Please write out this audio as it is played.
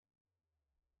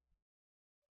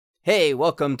Hey,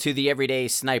 welcome to the Everyday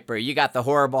Sniper. You got the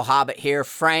Horrible Hobbit here,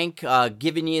 Frank,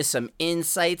 giving you some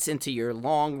insights into your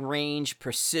long-range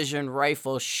precision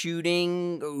rifle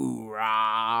shooting. Ooh,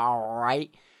 all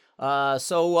right. I've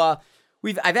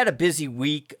had a busy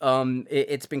week.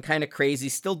 It's been kind of crazy.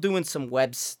 Still doing some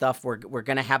web stuff. We're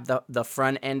gonna have the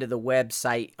front end of the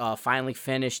website finally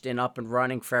finished and up and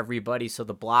running for everybody. So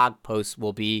the blog posts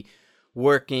will be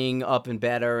working up and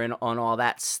better and on all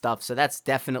that stuff. So that's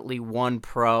definitely one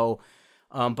pro.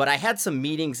 But I had some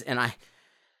meetings and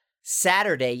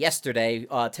yesterday,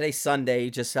 today's Sunday,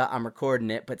 I'm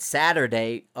recording it, but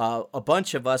Saturday, a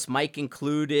bunch of us, Mike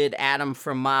included, Adam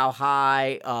from Mile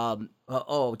High,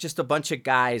 just a bunch of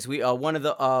guys. We, one of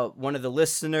the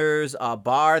listeners,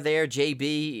 Bar there,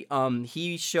 JB,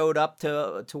 he showed up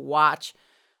to watch.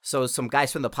 So some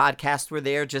guys from the podcast were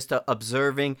there just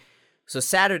observing. So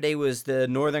Saturday was the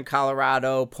Northern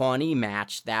Colorado Pawnee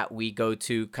Match that we go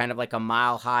to, kind of like a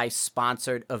Mile High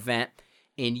sponsored event.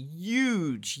 And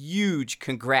huge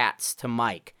congrats to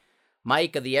Mike.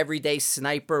 Mike of the Everyday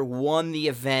Sniper won the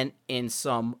event in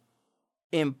some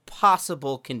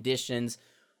impossible conditions.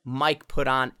 Mike put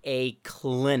on a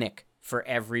clinic for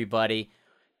everybody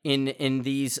in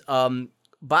these,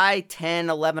 by 10,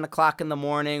 11 o'clock in the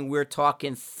morning, we're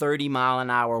talking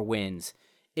 30-mile-an-hour winds.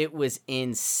 It was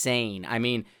insane. I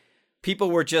mean,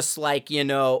 people were just like,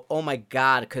 oh my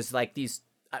God, because like these,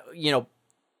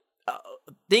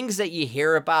 things that you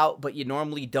hear about, but you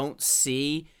normally don't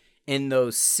see in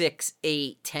those 6,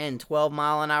 8, 10,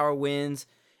 12-mile-an-hour winds.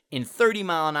 In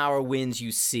 30-mile-an-hour winds,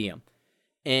 you see them.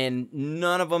 And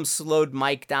none of them slowed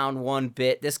Mike down one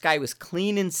bit. This guy was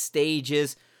cleaning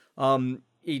stages.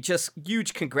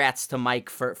 Huge congrats to Mike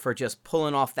for just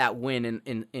pulling off that win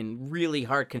in really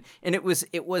hard. And it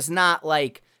was not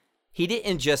like he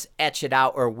didn't just etch it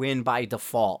out or win by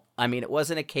default. I mean, it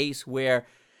wasn't a case where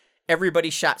everybody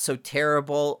shot so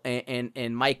terrible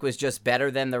and Mike was just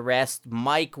better than the rest.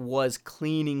 Mike was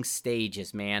cleaning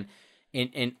stages, man.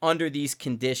 And under these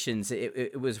conditions,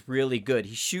 it was really good.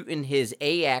 He's shooting his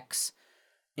AX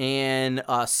and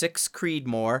 6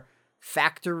 Creedmoor,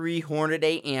 factory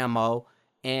Hornady ammo.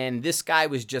 And this guy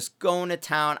was just going to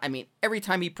town. I mean, every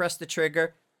time he pressed the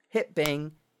trigger, hit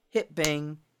bang, hit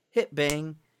bang, hit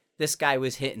bang. This guy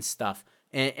was hitting stuff.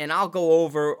 And I'll go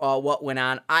over what went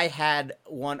on. I had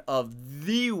one of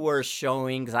the worst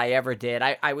showings I ever did.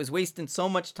 I was wasting so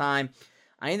much time.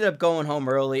 I ended up going home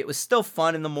early. It was still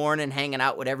fun in the morning, hanging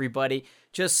out with everybody,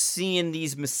 just seeing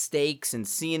these mistakes and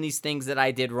seeing these things that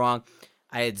I did wrong.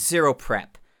 I had zero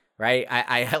prep, right?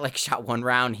 I like shot one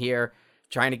round here,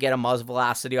 trying to get a muzzle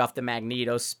velocity off the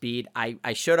magneto speed.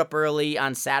 I showed up early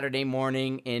on Saturday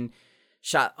morning and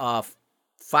shot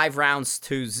 5 rounds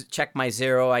to check my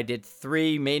zero. I did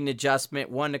 3, made an adjustment,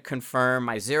 1 to confirm.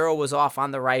 My zero was off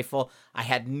on the rifle. I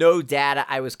had no data.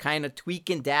 I was kind of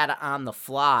tweaking data on the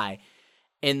fly,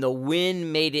 and the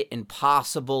wind made it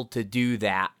impossible to do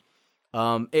that.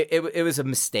 It was a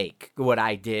mistake, what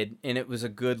I did, and it was a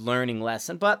good learning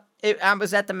lesson. But I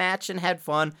was at the match and had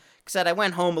fun. Like I said, I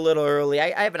went home a little early.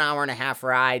 I have an hour and a half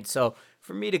ride, so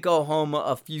for me to go home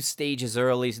a few stages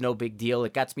early is no big deal.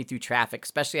 It gets me through traffic,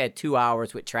 especially I had 2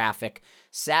 hours with traffic.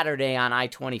 Saturday on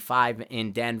I-25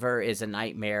 in Denver is a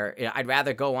nightmare. I'd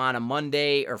rather go on a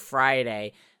Monday or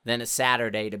Friday than a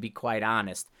Saturday, to be quite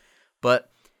honest.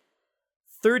 But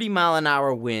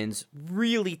 30-mile-an-hour winds,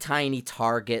 really tiny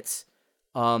targets,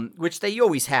 which they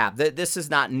always have. This is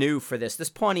not new for this.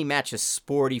 This Pawnee Match is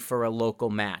sporty for a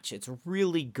local match. It's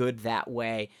really good that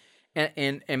way.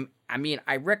 And I mean,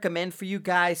 I recommend for you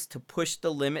guys to push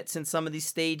the limits in some of these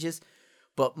stages,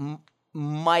 but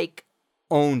Mike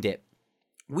owned it.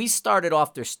 We started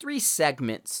off, there's 3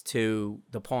 segments to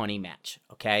the Pawnee Match,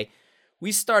 okay?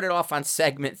 We started off on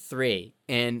segment 3,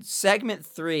 and segment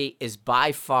 3 is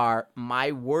by far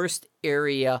my worst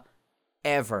area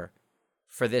ever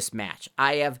for this match.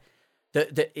 I have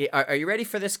are you ready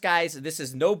for this, guys? This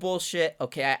is no bullshit.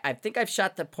 Okay, I think I've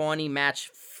shot the Pawnee Match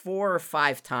 4 or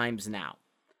 5 times now.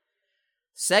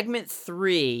 Segment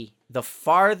 3, the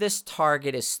farthest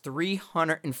target is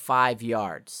 305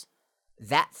 yards.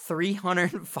 That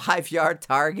 305-yard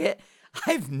target,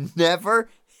 I've never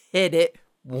hit it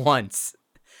once.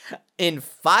 In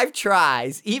 5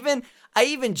 tries, I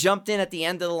even jumped in at the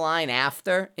end of the line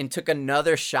after and took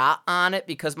another shot on it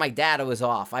because my data was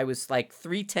off. I was like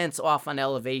 3/10 off on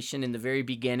elevation in the very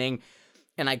beginning,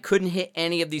 and I couldn't hit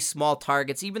any of these small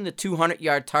targets, even the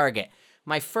 200-yard target.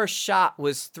 My first shot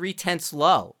was 3/10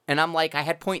 low, and I'm like, I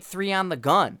had 0.3 on the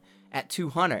gun at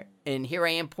 200, and here I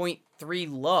am 0.3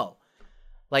 low.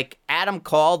 Like, Adam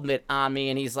called it on me,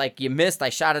 and he's like, you missed. I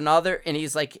shot another, and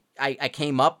he's like, I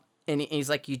came up, And he's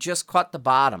like, you just caught the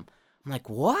bottom. I'm like,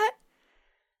 what?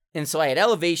 And so I had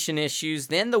elevation issues,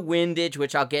 then the windage,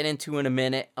 which I'll get into in a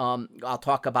minute. I'll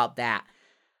talk about that.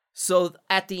 So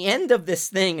at the end of this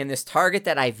thing and this target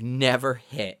that I've never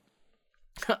hit,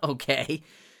 okay,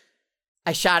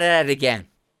 I shot at it again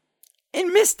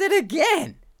and missed it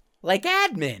again, like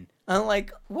admin. I'm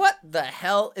like, what the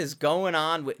hell is going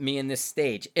on with me in this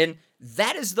stage? And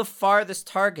that is the farthest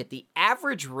target. The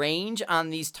average range on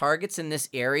these targets in this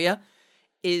area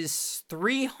is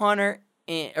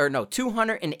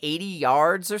 280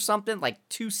 yards or something, like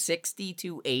 260,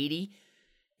 280.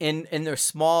 And they're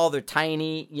small, they're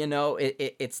tiny, you know,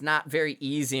 it's not very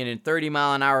easy. And in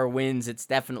 30-mile-an-hour winds, it's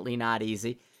definitely not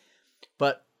easy.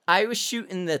 But I was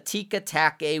shooting the Tikka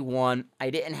TAC A1.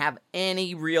 I didn't have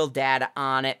any real data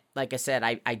on it. Like I said,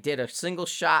 I did a single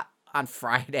shot on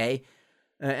Friday.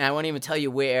 And I won't even tell you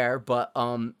where, but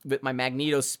with my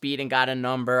magneto speed and got a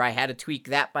number. I had to tweak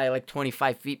that by like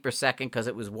 25 feet per second because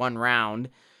it was one round.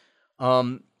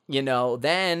 You know,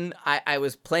 then I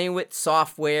was playing with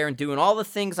software and doing all the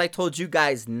things I told you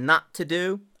guys not to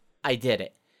do. I did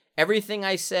it. Everything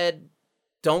I said,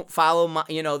 don't follow my,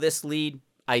 you know, this lead,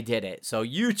 I did it. So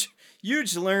huge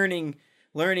learning,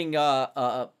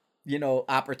 you know,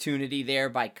 opportunity there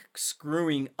by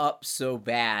screwing up so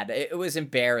bad. It was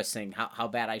embarrassing how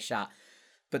bad I shot.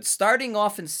 But starting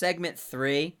off in segment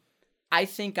 3, I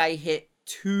think I hit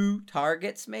 2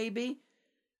 targets maybe.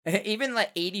 Even the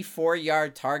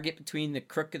 84-yard target between the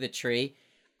crook of the tree,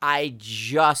 I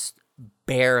just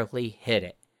barely hit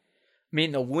it. I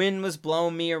mean, the wind was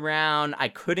blowing me around. I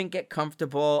couldn't get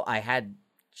comfortable. I had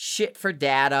shit for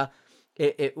data.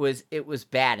 It was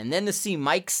bad. And then to see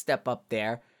Mike step up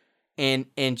there and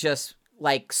just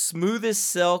like smooth as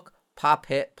silk, pop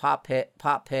hit, pop hit,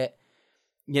 pop hit.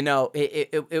 You know,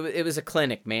 it was a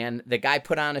clinic, man. The guy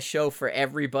put on a show for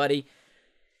everybody.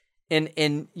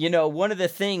 And you know, one of the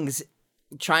things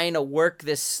trying to work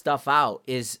this stuff out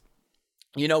is,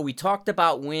 you know, we talked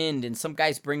about wind, and some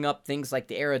guys bring up things like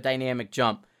the aerodynamic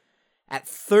jump. At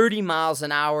 30 miles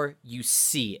an hour, you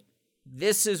see it.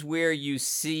 This is where you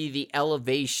see the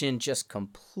elevation just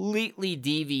completely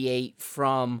deviate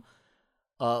from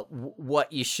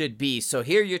what you should be. So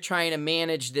here you're trying to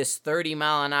manage this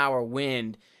 30-mile-an-hour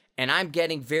wind, and I'm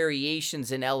getting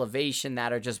variations in elevation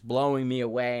that are just blowing me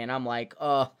away, and I'm like,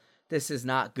 oh, this is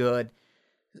not good.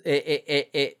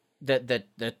 The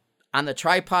on the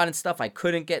tripod and stuff, I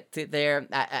couldn't get to there.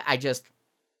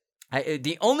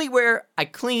 The only where I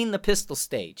cleaned the pistol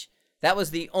stage. That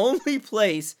was the only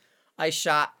place I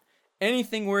shot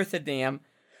anything worth a damn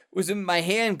was in my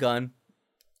handgun.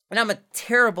 And I'm a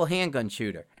terrible handgun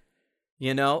shooter,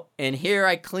 you know? And here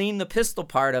I cleaned the pistol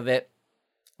part of it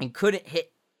and couldn't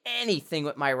hit anything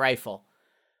with my rifle.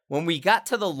 When we got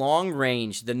to the long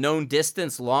range, the known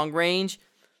distance long range,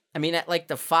 I mean, at like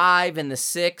the 5 and the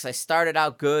 6, I started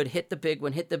out good, hit the big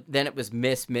one, then it was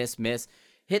miss, miss, miss.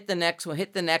 Hit the next one,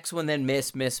 then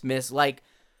miss, miss, miss. Like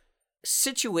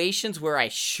situations where I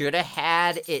should have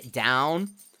had it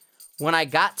down. When I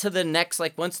got to the next,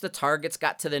 like once the targets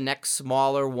got to the next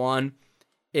smaller one,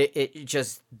 it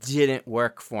just didn't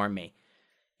work for me.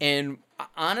 And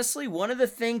honestly, one of the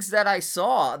things that I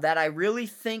saw that I really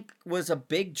think was a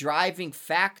big driving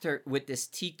factor with this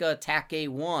Tikka TAC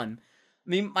A1, I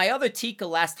mean, my other Tikka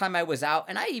last time I was out,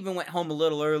 and I even went home a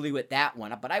little early with that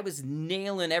one, but I was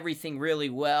nailing everything really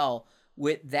well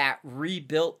with that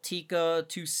rebuilt Tikka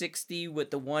 260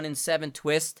 with the 1-in-7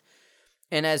 twist.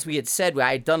 And as we had said,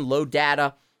 I had done low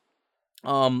data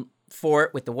for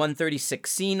it with the 136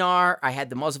 CNR. I had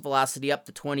the muzzle velocity up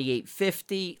to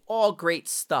 2850. All great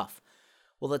stuff.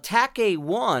 Well, the TAC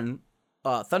A1,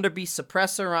 Thunder Beast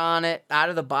suppressor on it, out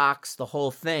of the box, the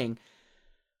whole thing.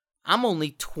 I'm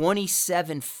only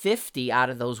 2750 out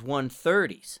of those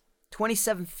 130s.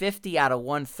 2750 out of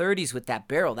 130s with that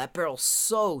barrel. That barrel's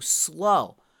so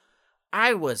slow.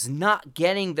 I was not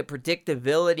getting the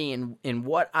predictability in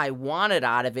what I wanted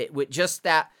out of it with just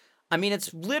that. I mean,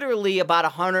 it's literally about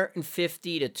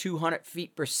 150 to 200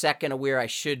 feet per second of where I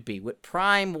should be. With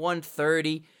prime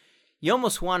 130, you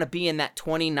almost want to be in that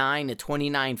 29 to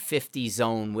 2950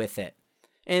 zone with it.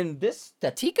 And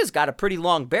the Tikka's got a pretty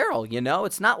long barrel, you know?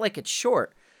 It's not like it's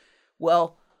short.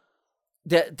 Well,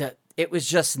 it was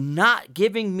just not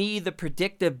giving me the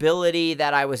predictability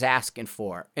that I was asking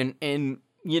for. And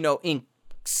you know, in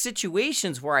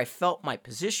situations where I felt my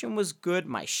position was good,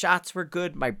 my shots were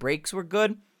good, my breaks were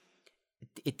good,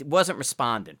 it wasn't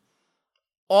responding.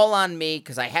 All on me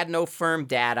because I had no firm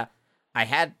data. I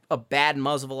had a bad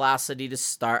muzzle velocity to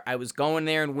start. I was going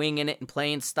there and winging it and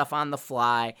playing stuff on the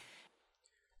fly.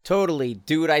 Totally.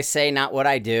 Do what I say, not what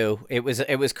I do. It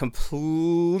was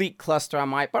complete cluster on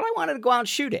my, but I wanted to go out and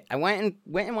shoot it. I went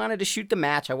and wanted to shoot the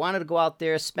match. I wanted to go out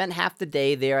there, spent half the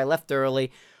day there. I left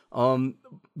early.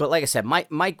 But like I said,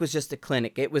 Mike was just a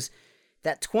clinic. It was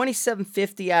that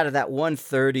 2750 out of that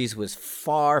 130s was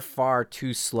far, far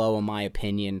too slow in my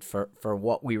opinion for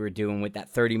what we were doing with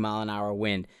that 30-mile-an-hour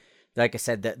wind. Like I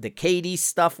said, the KD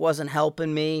stuff wasn't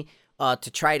helping me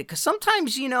to try to, because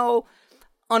sometimes,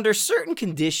 under certain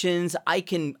conditions, I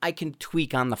can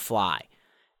tweak on the fly.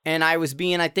 And I was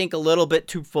being, I think, a little bit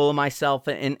too full of myself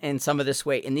in some of this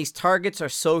weight. And these targets are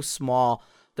so small,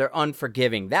 they're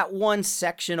unforgiving. That one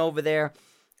section over there,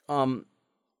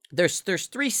 there's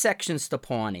 3 sections to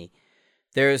Pawnee.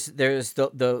 There's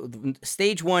the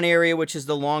stage 1 area, which is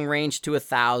the long range to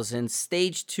 1,000.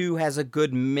 Stage 2 has a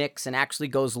good mix and actually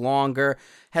goes longer,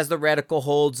 has the reticle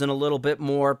holds and a little bit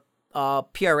more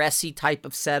PRS-y type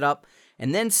of setup.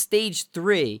 And then stage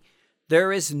 3,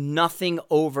 there is nothing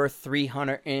over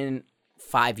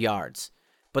 305 yards,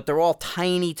 but they're all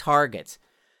tiny targets.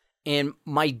 And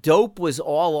my dope was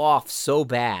all off so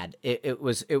bad. It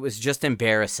was just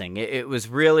embarrassing. It was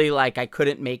really like I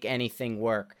couldn't make anything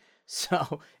work.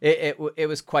 So it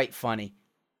was quite funny.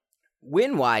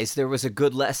 Wind-wise, there was a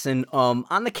good lesson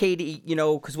on the KD,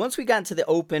 because once we got into the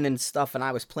open and stuff and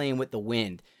I was playing with the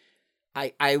wind,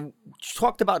 I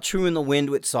talked about truing the wind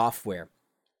with software,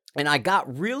 and I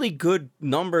got really good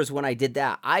numbers when I did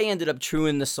that. I ended up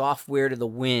truing the software to the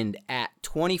wind at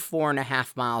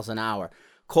 24.5 miles an hour.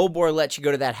 Cold bore lets you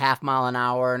go to that half mile an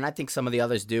hour, and I think some of the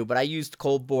others do, but I used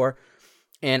cold bore,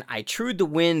 and I trued the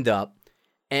wind up,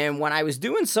 and when I was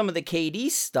doing some of the KD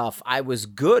stuff, I was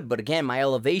good, but again, my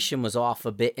elevation was off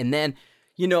a bit, and then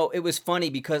it was funny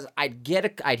because I'd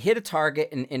hit a target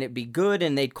and it'd be good,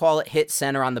 and they'd call it hit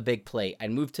center on the big plate.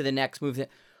 I'd move to the next,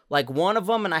 like one of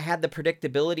them, and I had the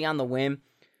predictability on the whim.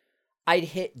 I'd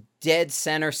hit dead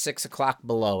center 6 o'clock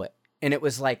below it, and it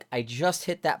was like I just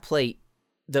hit that plate,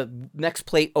 the next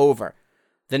plate over.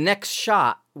 The next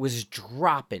shot was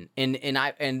dropping,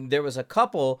 and there was a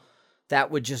couple that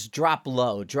would just drop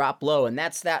low, and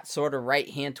that's that sort of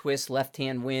right hand twist, left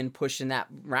hand wind pushing that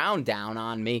round down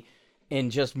on me. And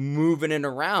just moving it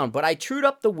around. But I trued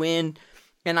up the wind,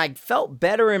 and I felt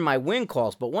better in my wind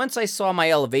calls. But once I saw my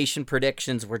elevation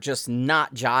predictions were just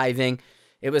not jiving,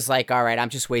 it was like, all right, I'm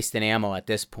just wasting ammo at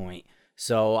this point.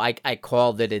 So I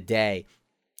called it a day,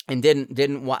 and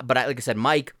didn't want. But like I said,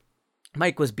 Mike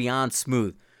was beyond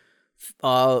smooth.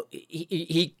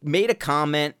 He made a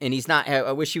comment, and he's not.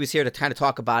 I wish he was here to kind of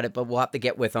talk about it, but we'll have to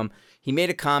get with him. He made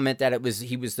a comment that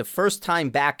he was the first time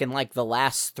back in like the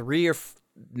last 3 or 4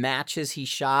 matches he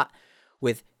shot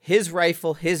with his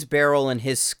rifle, his barrel, and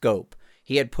his scope.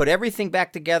 He had put everything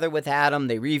back together with Adam.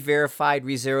 They re-verified,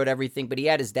 re-zeroed everything, but he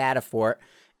had his data for it.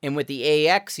 And with the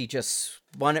AX, he just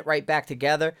spun it right back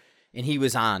together, and he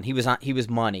was on. He was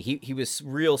money. He was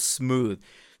real smooth.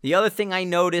 The other thing I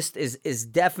noticed is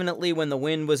definitely when the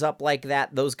wind was up like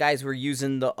that, those guys were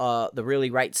using the really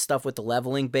right stuff with the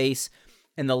leveling base,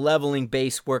 and the leveling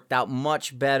base worked out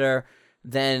much better.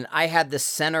 Then I had the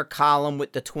center column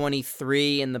with the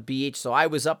 23 and the BH, so I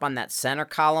was up on that center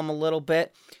column a little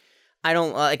bit. I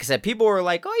don't, like I said, people were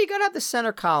like, oh, you got to have the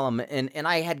center column, and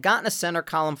I had gotten a center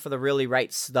column for the really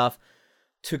right stuff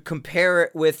to compare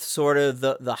it with sort of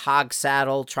the hog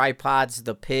saddle tripods,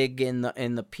 the pig in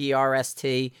the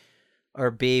PRST or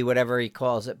B, whatever he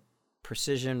calls it,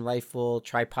 precision rifle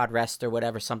tripod rest or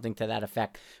whatever, something to that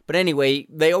effect. But anyway,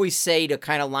 they always say to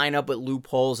kind of line up with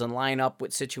loopholes and line up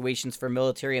with situations for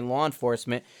military and law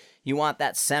enforcement, you want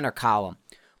that center column.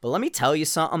 But let me tell you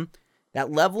something,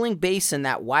 that leveling base and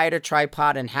that wider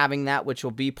tripod and having that, which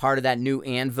will be part of that new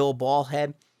anvil ball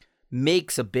head,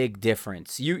 makes a big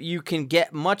difference. You can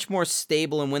get much more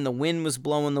stable, and when the wind was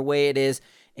blowing the way it is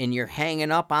and you're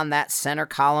hanging up on that center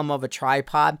column of a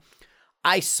tripod,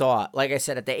 I saw it. Like I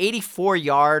said, at the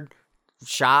 84-yard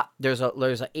shot, there's a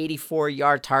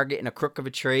 84-yard target in a crook of a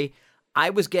tree.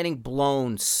 I was getting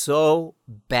blown so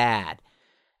bad,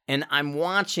 and I'm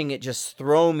watching it just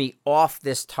throw me off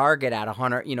this target at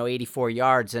 84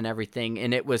 yards and everything,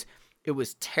 and it was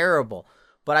terrible.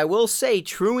 But I will say,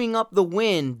 truing up the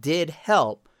wind did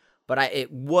help, but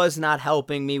it was not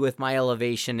helping me with my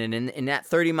elevation, and in that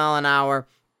 30 mile an hour,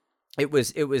 it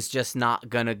was just not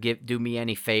gonna do me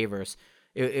any favors.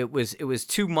 It was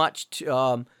too much,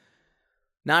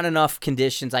 not enough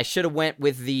conditions. I should have went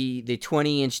with the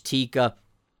 20-inch Tika,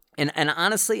 and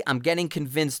honestly, I'm getting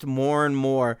convinced more and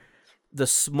more the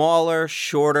smaller,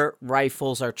 shorter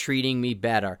rifles are treating me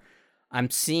better. I'm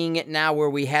seeing it now where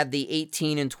we had the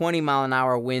 18 and 20 mile an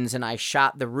hour winds, and I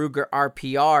shot the Ruger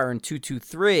RPR in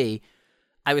 223.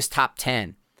 I was top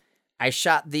 10. I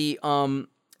shot the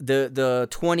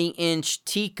 20-inch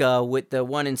Tikka with the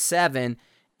 1-7,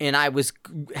 and I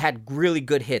had really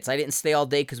good hits. I didn't stay all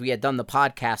day because we had done the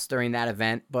podcast during that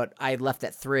event, but I had left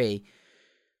at 3.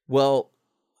 Well,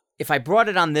 if I brought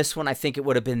it on this one, I think it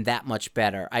would have been that much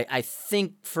better. I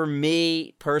think for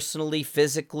me, personally,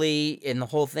 physically, in the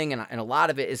whole thing, and a lot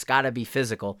of it has got to be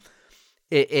physical,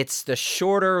 it's the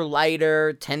shorter,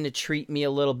 lighter, tend to treat me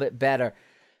a little bit better.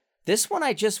 This one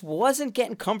I just wasn't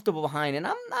getting comfortable behind, and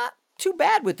I'm not too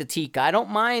bad with the Tikka. I don't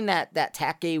mind that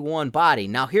TAC A1 body.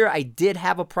 Now here I did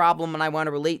have a problem, and I want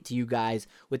to relate to you guys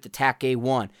with the TAC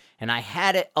A1, and I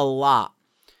had it a lot.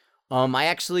 I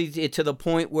actually, to the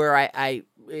point where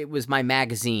it was my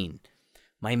magazine.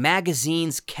 My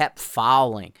magazines kept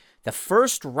fouling. The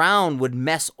first round would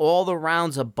mess all the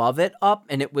rounds above it up,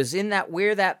 and it was in that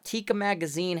where that Tikka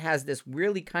magazine has this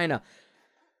really kind of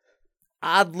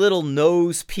odd little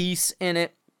nose piece in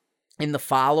it. In the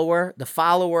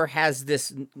follower has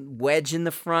this wedge in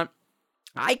the front.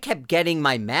 I kept getting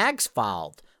my mags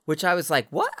fouled, which I was like,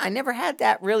 what? I never had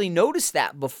that really noticed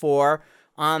that before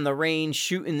on the range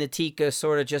shooting the Tikka,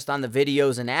 sort of just on the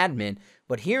videos and admin.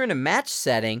 But here in a match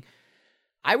setting,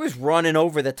 I was running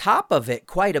over the top of it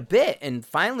quite a bit, and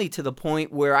finally to the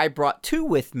point where I brought 2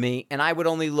 with me, and I would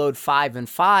only load 5 and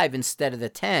 5 instead of the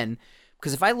 10,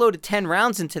 because if I loaded 10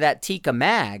 rounds into that Tikka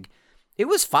mag, it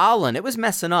was fouling, it was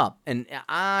messing up, and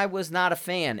I was not a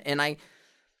fan, and I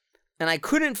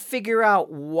couldn't figure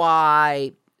out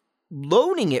why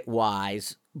loading it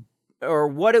wise, or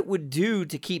what it would do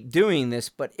to keep doing this,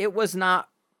 but it was not.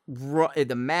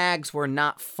 The mags were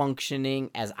not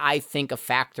functioning as I think a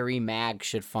factory mag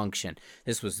should function.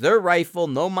 This was their rifle,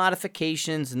 no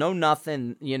modifications, no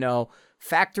nothing,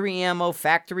 factory ammo,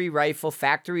 factory rifle,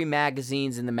 factory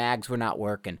magazines, and the mags were not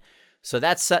working. So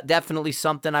that's definitely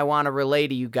something I want to relay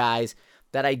to you guys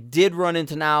that I did run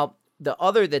into. Now, the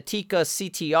Tikka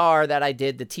CTR that I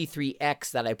did, the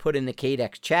T3X that I put in the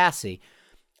KDEX chassis,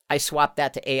 I swapped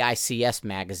that to AICS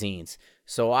magazines.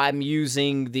 So I'm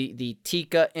using the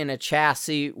Tikka in a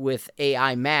chassis with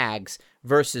AI mags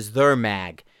versus their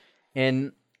mag.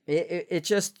 And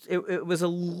it was a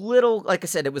little, like I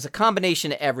said, it was a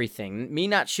combination of everything. Me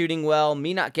not shooting well,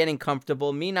 me not getting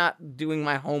comfortable, me not doing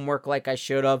my homework like I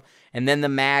should have, and then the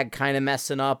mag kind of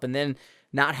messing up, and then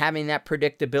not having that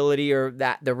predictability or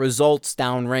the results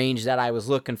downrange that I was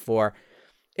looking for.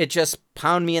 It just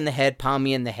pound me in the head,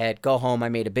 go home. I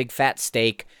made a big fat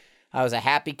steak. I was a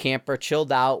happy camper,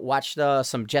 chilled out, watched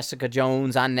some Jessica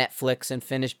Jones on Netflix and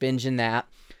finished binging that,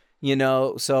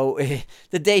 so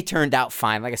the day turned out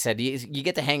fine. Like I said, you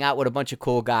get to hang out with a bunch of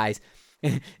cool guys.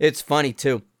 It's funny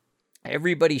too.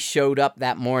 Everybody showed up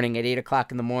that morning at 8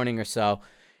 o'clock in the morning or so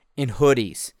in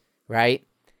hoodies, right?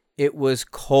 It was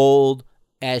cold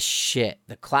as shit.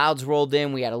 The clouds rolled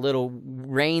in. We had a little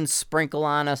rain sprinkle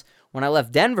on us. When I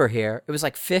left Denver here, it was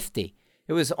like 50.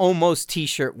 It was almost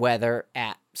t-shirt weather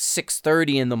at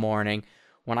 6:30 in the morning.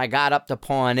 When I got up to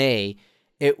Pawnee,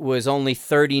 it was only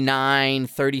 39,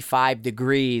 35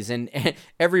 degrees, and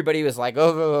everybody was like,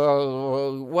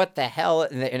 oh, what the hell?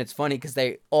 And it's funny because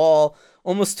they all,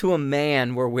 almost to a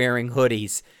man, were wearing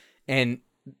hoodies, and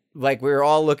like we were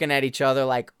all looking at each other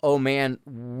like, oh man,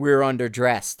 we're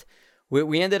underdressed.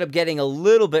 We ended up getting a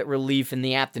little bit relief in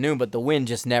the afternoon, but the wind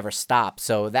just never stopped.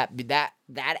 So that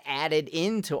added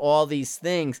into all these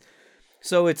things.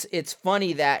 So it's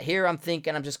funny that here I'm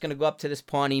thinking I'm just going to go up to this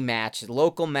Pawnee match,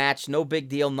 local match, no big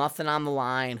deal, nothing on the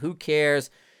line, who cares?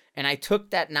 And I took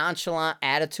that nonchalant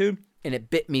attitude, and it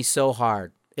bit me so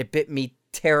hard. It bit me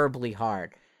terribly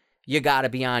hard. You got to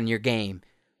be on your game.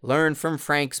 Learn from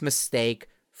Frank's mistake.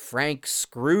 Frank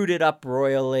screwed it up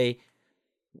royally.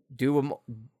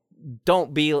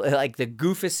 Don't be like the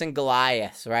Goofus and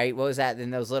Goliath, right? What was that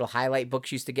in those little highlight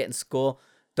books you used to get in school?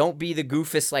 Don't be the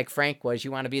Goofus like Frank was.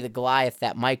 You want to be the Goliath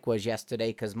that Mike was yesterday,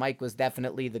 because Mike was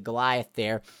definitely the Goliath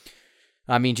there.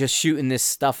 I mean, just shooting this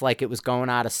stuff like it was going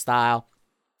out of style.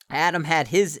 Adam had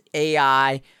his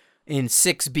AI in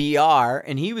 6BR,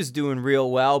 and he was doing real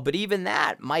well. But even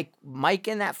that, Mike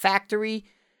in that factory,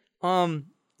 6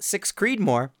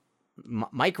 Creedmoor,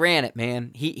 Mike ran it,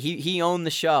 man. He owned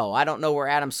the show. I don't know where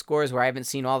Adam's scores were. I haven't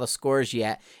seen all the scores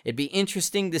yet. It'd be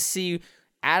interesting to see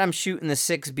Adam shooting the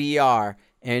 6BR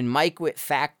and Mike with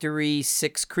factory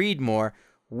 6 Creedmoor,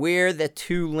 where the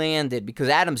two landed, because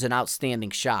Adam's an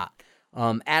outstanding shot.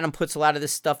 Adam puts a lot of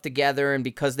this stuff together, and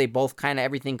because they both kind of,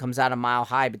 everything comes out a mile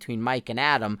high between Mike and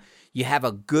Adam, you have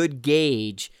a good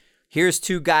gauge. Here's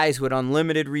two guys with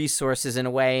unlimited resources in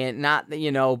a way, and not,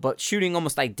 but shooting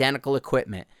almost identical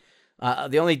equipment.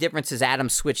 The only difference is Adam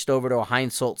switched over to a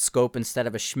Heinsold scope instead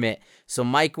of a Schmidt. So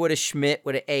Mike with a Schmidt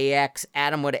with an AX,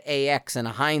 Adam with an AX and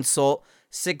a Heinsold,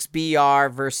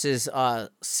 6BR versus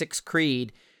 6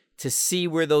 Creed, to see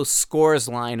where those scores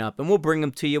line up. And we'll bring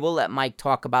them to you. We'll let Mike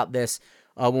talk about this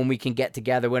when we can get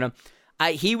together with him.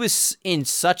 He was in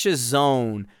such a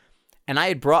zone, and I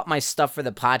had brought my stuff for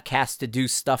the podcast to do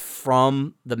stuff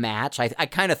from the match. I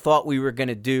kind of thought we were going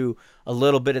to do a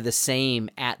little bit of the same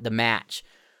at the match.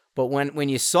 But when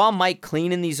you saw Mike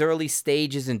clean in these early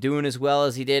stages and doing as well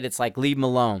as he did, it's like, leave him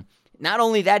alone. Not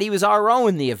only that, he was RO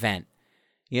in the event.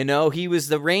 You know, he was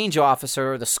the range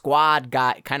officer or the squad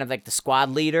guy, kind of like the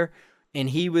squad leader, and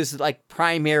he was like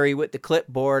primary with the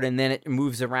clipboard, and then it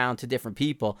moves around to different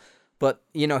people. But,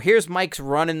 you know, here's Mike's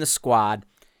running the squad.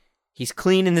 He's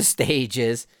cleaning the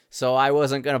stages, so I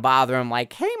wasn't going to bother him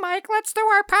like, hey, Mike, let's do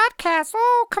our podcast.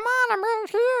 Oh, come on, I'm right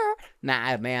here.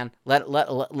 Nah, man,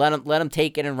 let him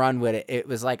take it and run with it. It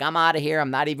was like, I'm out of here.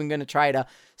 I'm not even going to try to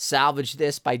salvage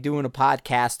this by doing a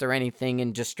podcast or anything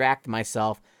and distract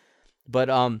myself. But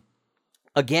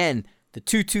again, the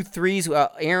 223s.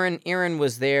 Aaron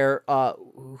was there.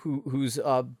 Who's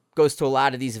goes to a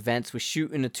lot of these events. Was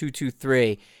shooting a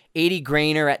 223, 80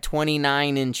 grainer at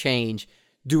 29 and change,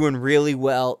 doing really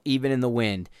well even in the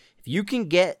wind. If you can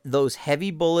get those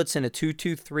heavy bullets in a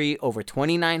 223 over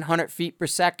 2,900 feet per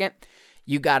second,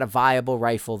 you got a viable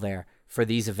rifle there for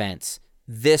these events.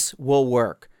 This will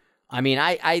work. I mean,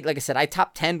 I like I said, I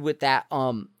top 10 with that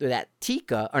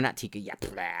Tikka, or not Tikka, yeah,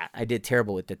 I did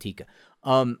terrible with the Tikka.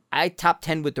 I top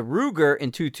 10 with the Ruger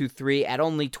in 223 at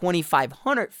only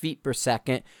 2,500 feet per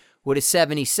second with a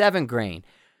 77 grain.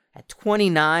 At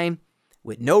 29,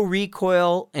 with no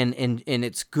recoil, and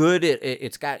it's good,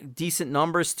 it's got decent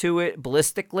numbers to it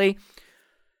ballistically,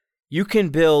 you can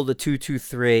build a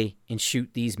 223 and shoot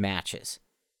these matches.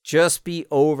 Just be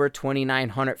over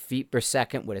 2,900 feet per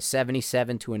second with a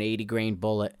 77 to an 80 grain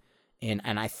bullet. And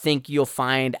I think you'll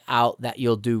find out that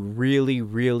you'll do really,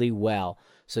 really well.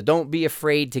 So don't be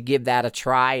afraid to give that a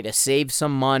try to save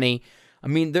some money. I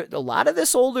mean, a lot of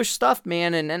this older stuff,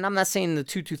 man, and I'm not saying the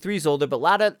 223 is older, but a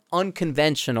lot of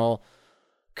unconventional,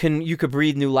 you could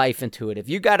breathe new life into it. If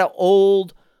you got an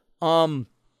old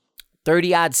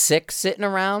 30-06 sitting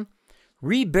around,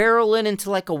 rebarrel it into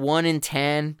like a 1 in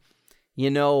 10, you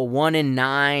know, 1 in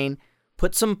 9,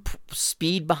 put some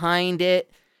speed behind it,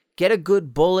 get a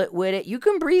good bullet with it. You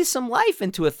can breathe some life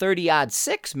into a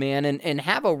 30-06, man, and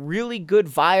have a really good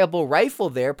viable rifle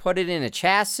there. Put it in a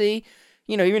chassis,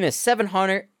 you know, even a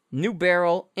 700 new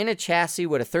barrel in a chassis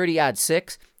with a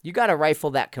 30-06. You got a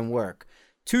rifle that can work.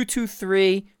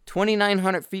 223,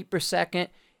 2,900 feet per second.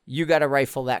 You got a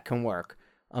rifle that can work.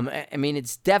 I mean,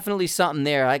 it's definitely something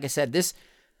there. Like I said,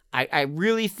 I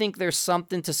really think there's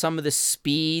something to some of the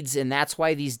speeds, and that's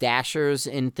why these Dashers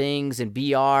and things and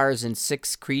BRs and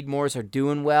 6 Creedmoors are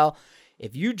doing well.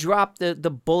 If you drop the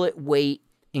bullet weight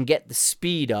and get the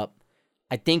speed up,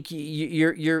 I think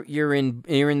you're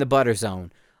in the butter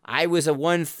zone. I was a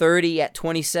 130 at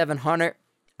 2,700.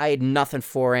 I had nothing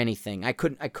for anything. I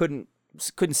couldn't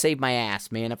save my ass,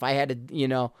 man. If I had to, you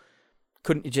know,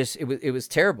 it was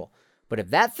terrible. But if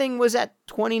that thing was at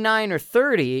 29 or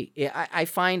 30, I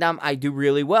find I do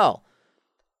really well.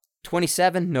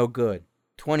 27, no good.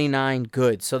 29,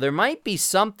 good. So there might be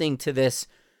something to this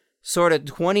sort of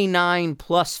 29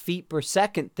 plus feet per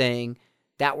second thing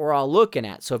that we're all looking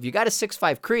at. So if you got a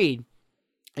 6.5 Creed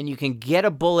and you can get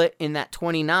a bullet in that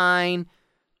 29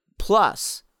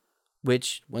 plus,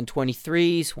 which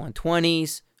 123s,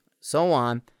 120s, so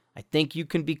on, I think you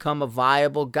can become a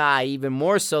viable guy, even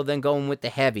more so than going with the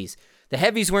heavies. The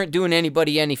heavies weren't doing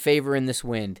anybody any favor in this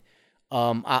wind.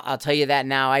 I'll tell you that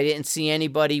now. I didn't see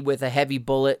anybody with a heavy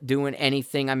bullet doing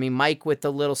anything. I mean, Mike with the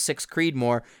little 6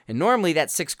 Creedmoor, and normally that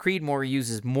 6 Creedmoor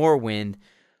uses more wind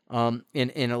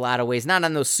in a lot of ways. Not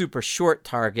on those super short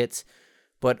targets,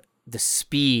 but the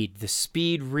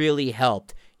speed really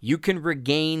helped. You can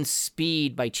regain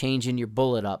speed by changing your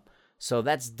bullet up. So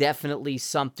that's definitely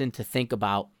something to think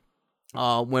about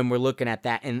when we're looking at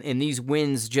that. And these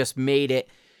winds just made it.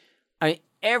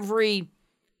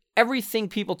 Everything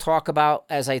people talk about,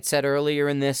 as I said earlier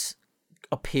in this,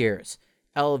 appears.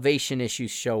 Elevation issues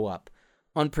show up.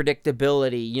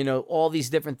 Unpredictability, you know, all these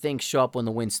different things show up when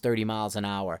the wind's 30 miles an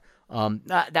hour.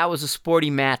 That was a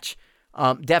sporty match.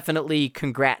 Definitely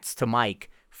congrats to Mike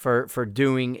for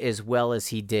doing as well as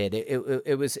he did.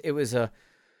 It was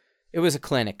a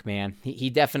clinic, man. He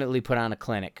definitely put on a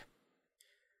clinic.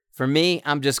 For me,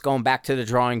 I'm just going back to the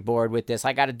drawing board with this.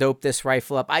 I got to dope this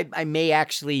rifle up. I may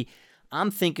actually,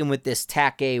 I'm thinking with this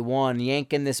TAC A1,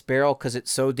 yanking this barrel because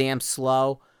it's so damn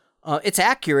slow. It's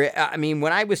accurate. I mean,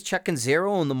 when I was checking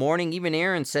zero in the morning, even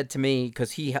Aaron said to me,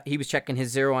 because he was checking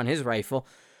his zero on his rifle,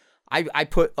 I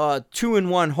put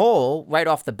 2-in-1 hole right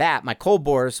off the bat. My cold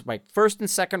bores, my first and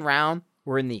second round,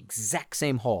 were in the exact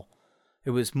same hole.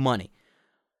 It was money.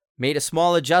 Made a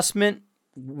small adjustment.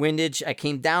 Windage, I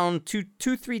came down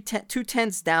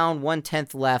 2/10 down,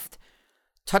 1/10 left.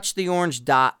 Touched the orange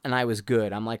dot, and I was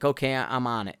good. I'm like, okay, I'm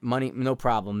on it. Money, no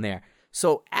problem there.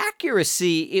 So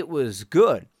accuracy, it was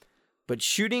good. But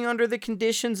shooting under the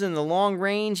conditions in the long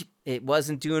range, it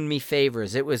wasn't doing me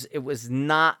favors. It was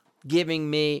not giving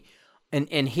me,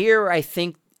 and here I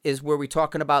think is where we're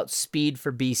talking about speed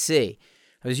for BC.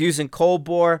 I was using cold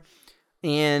bore,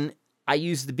 and I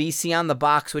used the BC on the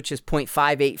box, which is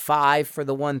 .585 for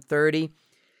the 130.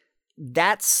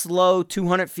 That's slow,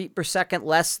 200 feet per second,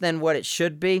 less than what it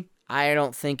should be. I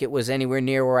don't think it was anywhere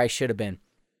near where I should have been.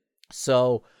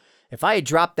 So if I had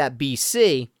dropped that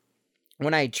BC,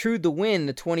 when I trued the wind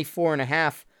to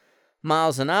 24.5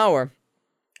 miles an hour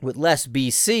with less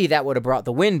BC, that would have brought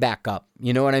the wind back up.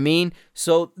 You know what I mean?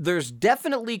 So there's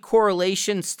definitely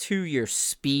correlations to your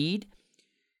speed,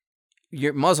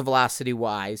 your muzzle velocity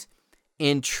wise,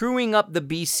 and truing up the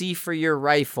BC for your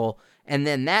rifle. And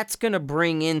then that's going to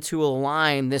bring into a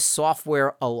line this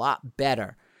software a lot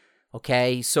better.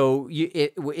 Okay, so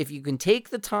if you can take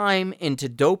the time and to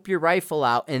dope your rifle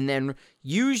out and then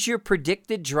use your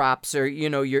predicted drops, or,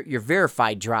 your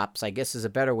verified drops, I guess is a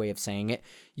better way of saying it.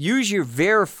 Use your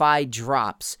verified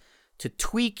drops to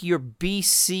tweak your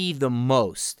BC the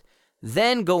most.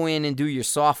 Then go in and do your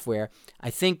software. I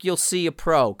think you'll see a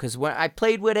pro, because when I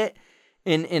played with it,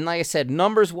 and like I said,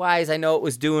 numbers-wise, I know it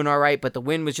was doing all right, but the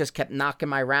wind was just kept knocking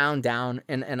my round down,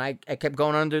 and I kept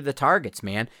going under the targets,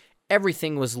 man.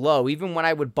 Everything was low, even when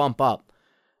I would bump up.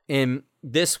 And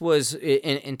this was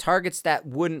in targets that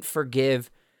wouldn't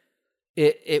forgive.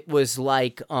 It was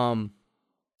like 2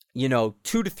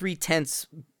 to 3 tenths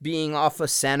being off a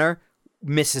center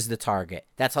misses the target.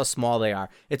 That's how small they are.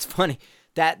 It's funny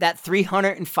that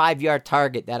 305-yard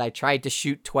target that I tried to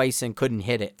shoot twice and couldn't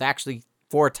hit it. Actually,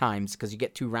 4 times, because you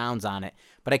get 2 rounds on it.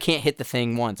 But I can't hit the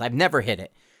thing once. I've never hit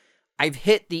it. I've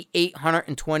hit the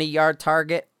 820-yard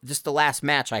target. Just the last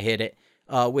match I hit it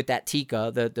with that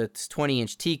Tika, the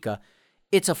 20-inch Tika.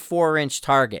 It's a 4-inch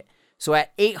target. So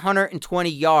at 820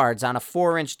 yards on a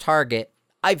 4-inch target,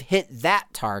 I've hit that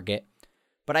target,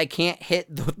 but I can't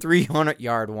hit the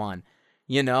 300-yard one,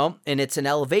 And it's an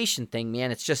elevation thing,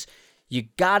 man. It's just, you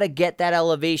got to get that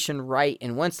elevation right.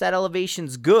 And once that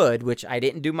elevation's good, which I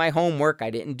didn't do my homework, I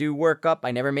didn't do workup,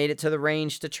 I never made it to the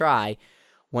range to try.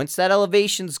 Once that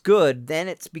elevation's good, then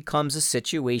it becomes a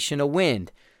situation of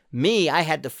wind. Me, I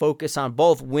had to focus on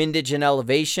both windage and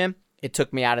elevation. It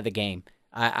took me out of the game.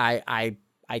 I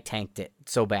tanked it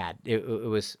so bad. It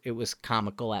was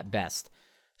comical at best.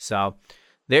 So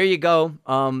there you go.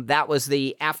 That was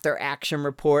the after action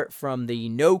report from the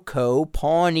NOCO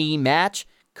Pawnee Match.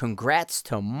 Congrats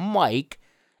to Mike,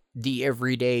 the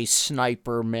everyday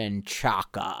sniper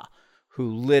Menchaca,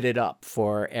 who lit it up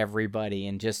for everybody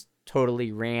and just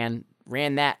totally ran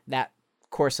that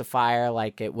course of fire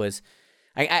like it was.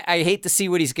 I hate to see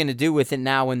what he's going to do with it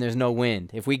now when there's no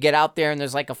wind. If we get out there and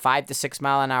there's like a 5 to 6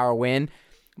 mile an hour wind,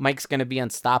 Mike's going to be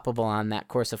unstoppable on that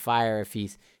course of fire if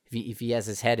he has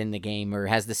his head in the game or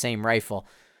has the same rifle.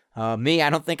 Me, I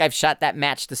don't think I've shot that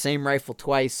match the same rifle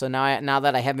twice. So now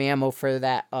that I have ammo for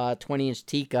that 20-inch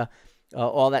Tika,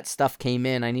 all that stuff came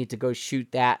in. I need to go shoot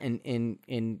that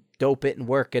and dope it and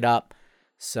work it up.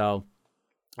 So,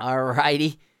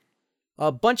 alrighty.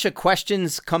 A bunch of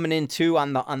questions coming in too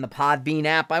on the Podbean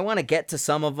app. I want to get to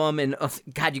some of them, and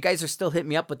God, you guys are still hitting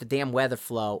me up with the damn weather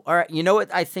flow. All right, you know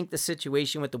what I think the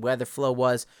situation with the weather flow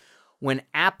was? When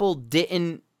Apple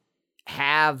didn't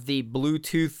have the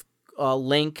Bluetooth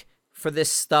link for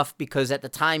this stuff, because at the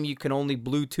time you could only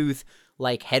Bluetooth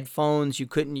like headphones. You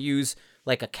couldn't use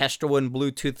like a Kestrel wouldn't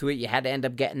Bluetooth to it. You had to end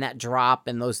up getting that drop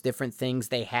and those different things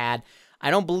they had. I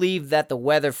don't believe that the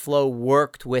weather flow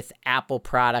worked with Apple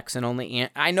products, and only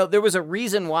I know there was a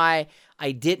reason why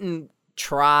I didn't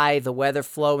try the weather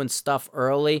flow and stuff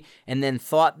early, and then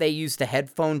thought they used a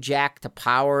headphone jack to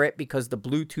power it because the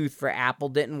Bluetooth for Apple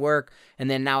didn't work, and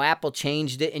then now Apple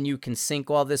changed it and you can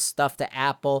sync all this stuff to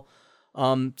Apple.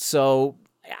 So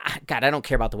God, I don't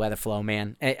care about the weather flow,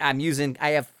 man.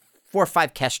 I have 4 or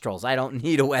 5 Kestrels. I don't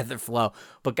need a weather flow.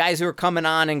 But guys who are coming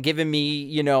on and giving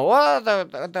me,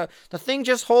 the thing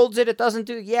just holds it. It doesn't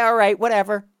do. Yeah, all right,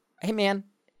 whatever. Hey, man,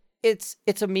 it's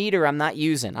a meter I'm not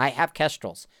using. I have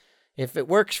Kestrels. If it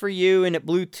works for you and it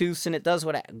Bluetooths and it does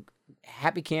what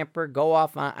happy camper, go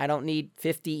off. I don't need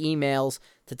 50 emails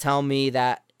to tell me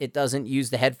that it doesn't use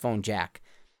the headphone jack.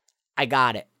 I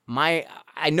got it.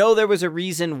 I know there was a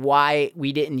reason why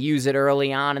we didn't use it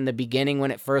early on in the beginning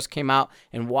when it first came out,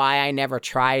 and why I never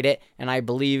tried it, and I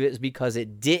believe it's because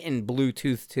it didn't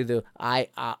Bluetooth to the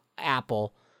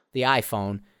Apple, the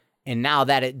iPhone, and now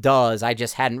that it does, I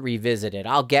just hadn't revisited.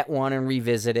 I'll get one and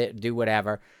revisit it, do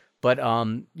whatever. But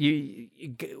one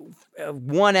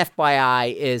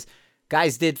FYI is,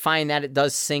 guys did find that it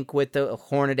does sync with the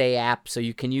Hornaday app, so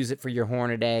you can use it for your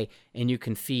Hornaday, and you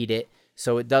can feed it.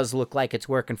 So it does look like it's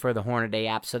working for the Hornaday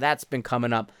app. So that's been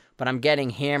coming up. But I'm getting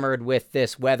hammered with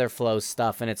this weather flow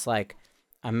stuff, and it's like,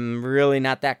 I'm really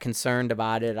not that concerned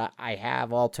about it. I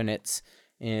have alternates,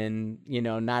 and,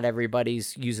 not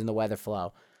everybody's using the weather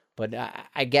flow. But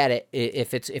I get it.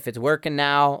 If it's working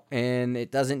now and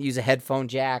it doesn't use a headphone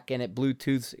jack and it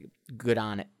Bluetooths, good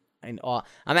on it. And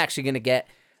I'm actually going to get,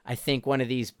 I think, one of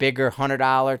these bigger $100,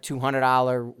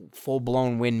 $200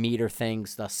 full-blown wind meter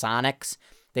things, the Sonics.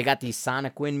 They got these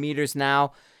sonic wind meters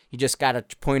now. You just got to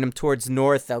point them towards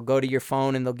north. They'll go to your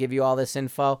phone and they'll give you all this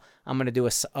info. I'm going to do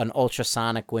an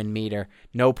ultrasonic wind meter.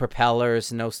 No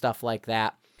propellers, no stuff like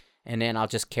that. And then I'll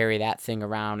just carry that thing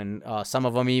around. And some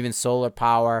of them even solar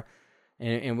power.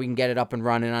 And we can get it up and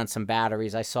running on some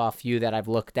batteries. I saw a few that I've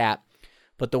looked at.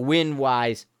 But the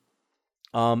wind-wise,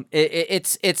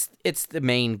 it's the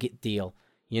main deal,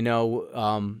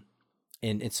 and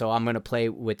so I'm going to play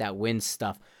with that wind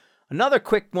stuff. Another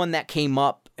quick one that came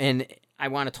up, and I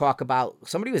want to talk about,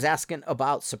 somebody was asking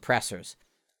about suppressors.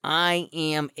 I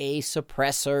am a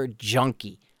suppressor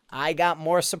junkie. I got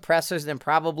more suppressors than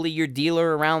probably your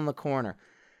dealer around the corner.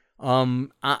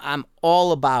 I'm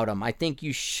all about them. I think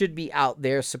you should be out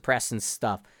there suppressing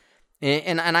stuff.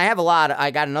 And I have a lot. I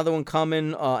got another one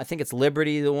coming. I think it's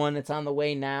Liberty, the one that's on the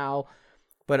way now.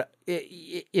 But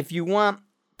if you want,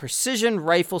 precision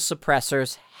rifle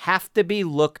suppressors have to be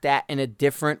looked at in a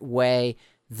different way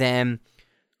than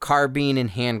carbine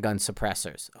and handgun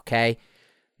suppressors, okay?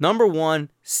 Number one,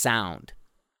 sound.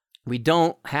 We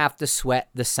don't have to sweat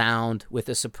the sound with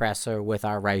a suppressor with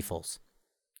our rifles,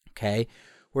 okay?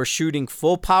 We're shooting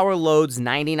full power loads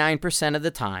 99% of the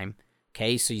time,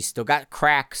 okay? So you still got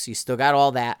cracks, you still got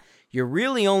all that. You're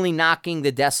really only knocking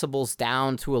the decibels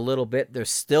down to a little bit. They're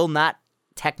still not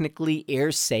technically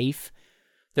air safe.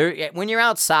 When you're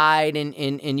outside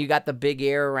and you got the big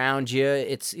air around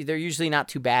you, they're usually not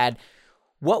too bad.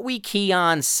 What we key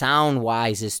on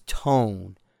sound-wise is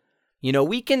tone.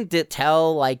 We can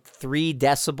tell like 3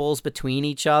 decibels between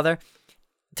each other.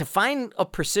 To find a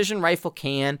precision rifle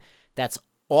can that's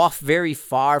off very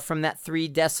far from that 3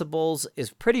 decibels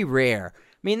is pretty rare.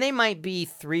 I mean, they might be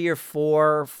 3 or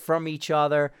 4 from each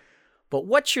other, but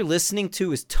what you're listening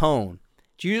to is tone.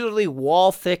 It's usually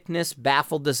wall thickness,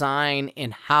 baffle design,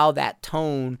 and how that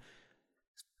tone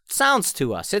sounds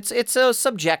to us. It's a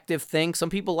subjective thing.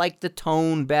 Some people like the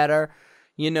tone better,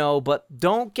 but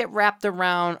don't get wrapped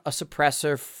around a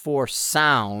suppressor for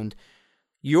sound.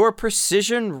 Your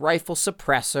precision rifle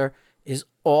suppressor is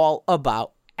all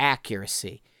about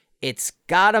accuracy. It's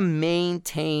got to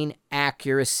maintain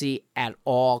accuracy at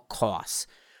all costs.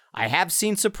 I have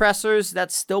seen suppressors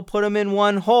that still put them in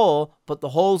one hole, but the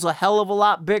hole's a hell of a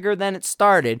lot bigger than it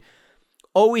started.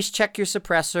 Always check your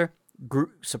suppressor,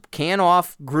 can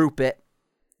off, group it,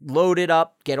 load it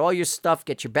up, get all your stuff,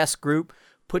 get your best group,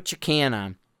 put your can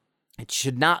on. It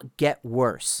should not get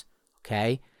worse,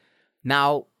 okay?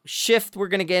 Now, shift we're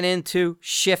going to get into.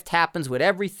 Shift happens with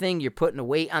everything. You're putting a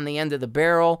weight on the end of the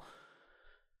barrel.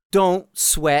 Don't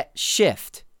sweat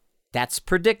shift. That's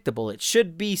predictable. It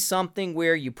should be something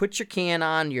where you put your can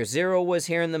on, your zero was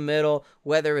here in the middle,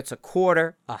 whether it's a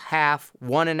quarter, a half,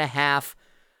 1.5,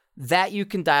 that you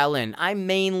can dial in. I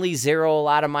mainly zero a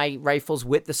lot of my rifles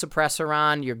with the suppressor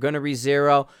on. You're going to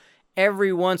re-zero.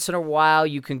 Every once in a while,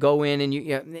 you can go in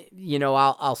and,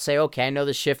 I'll say, okay, I know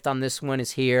the shift on this one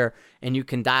is here, and you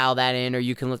can dial that in, or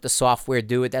you can let the software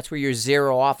do it. That's where your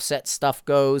zero offset stuff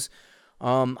goes.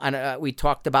 We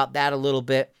talked about that a little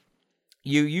bit.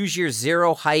 You use your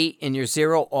zero height and your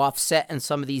zero offset in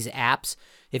some of these apps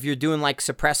if you're doing like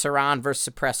suppressor on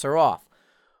versus suppressor off.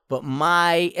 But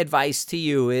my advice to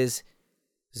you is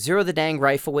zero the dang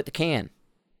rifle with the can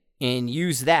and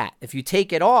use that. If you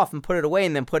take it off and put it away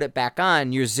and then put it back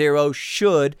on, your zero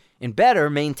should and better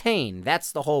maintain.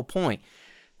 That's the whole point.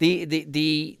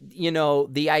 The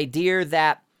idea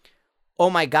that, oh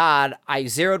my God, I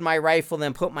zeroed my rifle,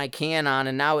 then put my can on,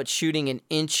 and now it's shooting an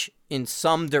inch in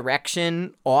some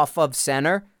direction off of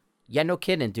center. Yeah, no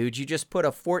kidding, dude. You just put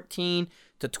a 14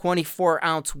 to 24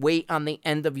 ounce weight on the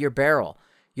end of your barrel.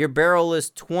 Your barrel is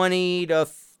 20 to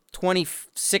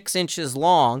 26 inches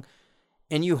long,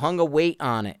 and you hung a weight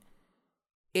on it.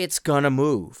 It's gonna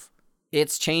move.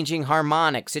 It's changing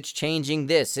harmonics. It's changing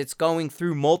this. It's going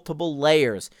through multiple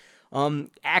layers.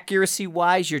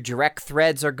 Accuracy-wise, your direct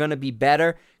threads are going to be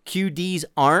better. QDs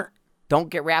aren't. Don't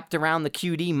get wrapped around the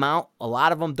QD mount. A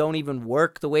lot of them don't even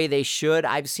work the way they should.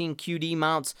 I've seen QD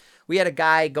mounts. We had a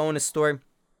guy going to a store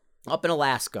up in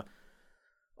Alaska.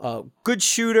 Good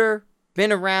shooter,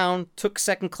 been around, took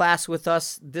second class with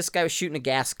us. This guy was shooting a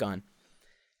gas gun,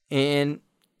 and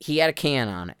he had a can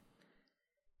on it.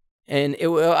 And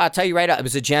I'll tell you right out, it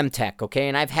was a Gemtech, okay?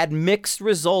 And I've had mixed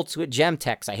results with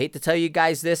Gemtechs. I hate to tell you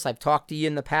guys this. I've talked to you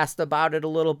in the past about it a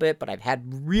little bit, but I've had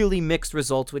really mixed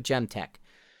results with Gemtech.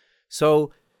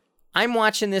 So I'm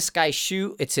watching this guy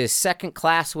shoot. It's his second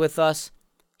class with us.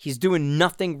 He's doing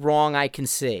nothing wrong I can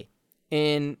see.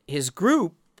 And his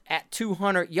group at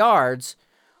 200 yards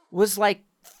was like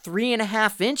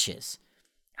 3.5 inches.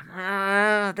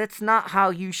 That's not how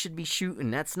you should be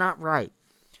shooting. That's not right.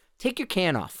 Take your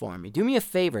can off for me. Do me a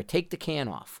favor. Take the can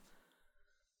off.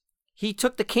 He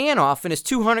took the can off, and his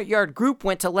 200-yard group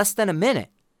went to less than a minute.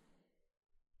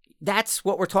 That's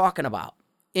what we're talking about.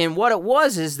 And what it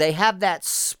was is they have that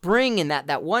spring in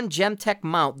that one Gemtech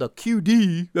mount, the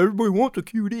QD. Everybody wants the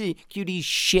QD. QD's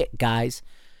shit, guys.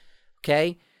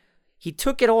 Okay? He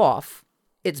took it off.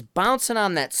 It's bouncing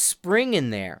on that spring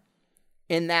in there.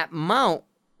 And that mount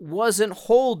wasn't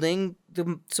holding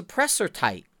the suppressor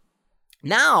tight.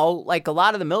 Now, like a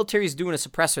lot of the military is doing a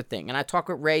suppressor thing. And I talked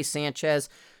with Ray Sanchez.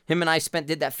 Him and I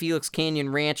did that Felix Canyon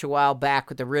Ranch a while back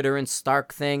with the Ritter and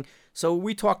Stark thing. So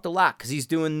we talked a lot because he's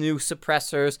doing new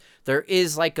suppressors. There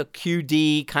is like a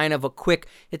QD, kind of a quick,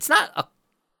 it's not a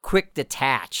quick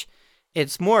detach.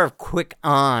 It's more of quick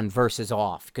on versus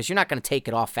off because you're not going to take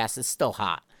it off fast. It's still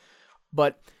hot.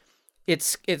 But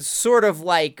it's sort of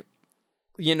like,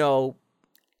 you know,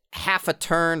 half a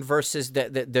turn versus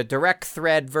the direct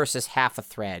thread versus half a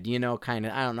thread, you know, kind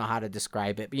of, I don't know how to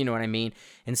describe it, but you know what I mean?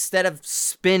 Instead of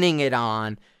spinning it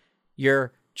on,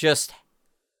 you're just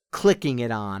clicking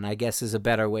it on, I guess is a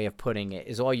better way of putting it,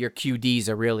 is all your QDs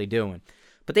are really doing.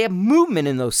 But they have movement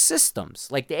in those systems.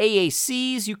 Like the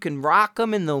AACs, you can rock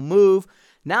them and they'll move.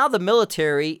 Now the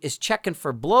military is checking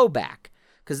for blowback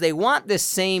because they want this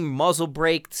same muzzle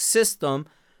brake system,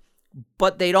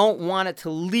 but they don't want it to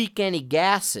leak any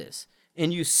gases.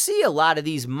 And you see a lot of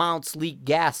these mounts leak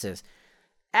gases.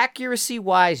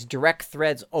 Accuracy-wise, direct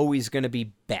thread's always going to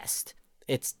be best.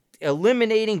 It's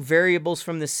eliminating variables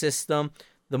from the system.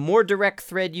 The more direct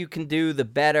thread you can do, the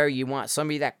better. You want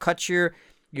somebody that cuts your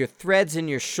threads and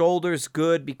your shoulders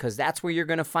good because that's where you're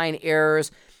going to find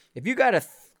errors. If you got an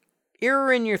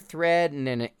error in your thread and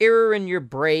then an error in your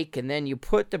brake and then you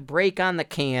put the brake on the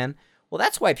can, well,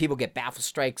 that's why people get baffle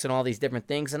strikes and all these different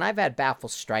things. And I've had baffle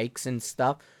strikes and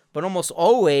stuff. But almost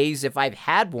always, if I've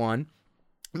had one,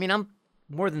 I mean, I'm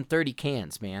more than 30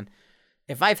 cans, man.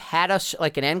 If I've had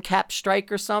like an end cap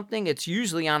strike or something, it's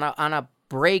usually on a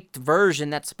braked version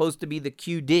that's supposed to be the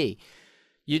QD.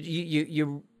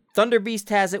 You Thunder Beast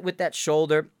has it with that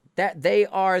shoulder. That they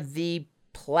are the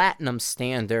platinum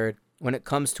standard when it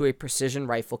comes to a precision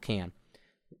rifle can.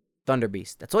 Thunder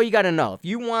Beast. That's all you got to know. If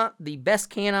you want the best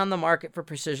can on the market for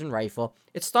precision rifle,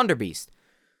 it's Thunder Beast.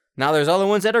 Now there's other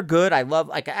ones that are good. I love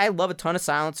a ton of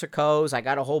SilencerCOs. I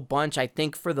got a whole bunch. I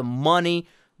think for the money,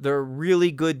 they're a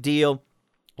really good deal.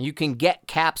 You can get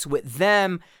caps with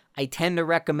them. I tend to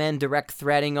recommend direct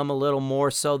threading them a little more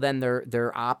so than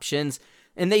their options.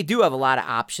 And they do have a lot of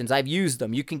options. I've used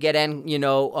them. You can get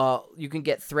you can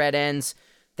get thread ends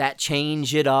that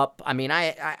change it up. I mean,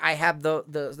 I have the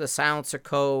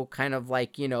SilencerCO kind of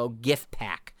like, you know, gift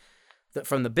pack.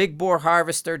 From the big bore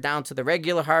harvester down to the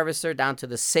regular harvester, down to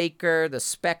the Saker, the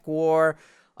Spec War.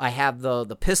 I have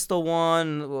the pistol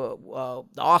one, the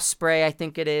Osprey, I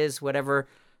think it is, whatever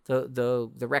the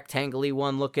rectangle-y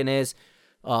one looking is.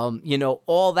 You know,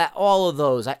 all of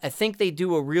those. I think they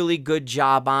do a really good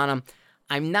job on them.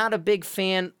 I'm not a big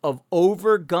fan of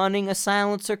over-gunning a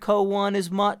SilencerCO one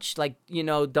as much. Like, you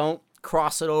know, don't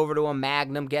cross it over to a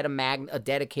Magnum, get a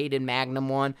dedicated Magnum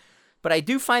one. But I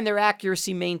do find their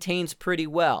accuracy maintains pretty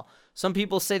well. Some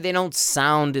people say they don't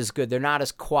sound as good. They're not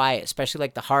as quiet, especially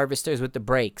like the harvesters with the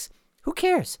brakes. Who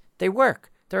cares? They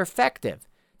work. They're effective.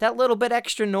 That little bit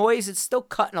extra noise, it's still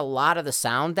cutting a lot of the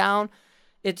sound down.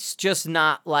 It's just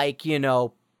not like, you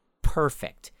know,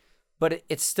 perfect. But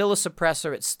it's still a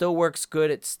suppressor. It still works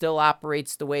good. It still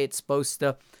operates the way it's supposed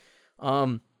to.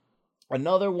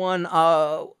 Another one,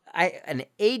 an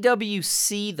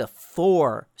AWC, the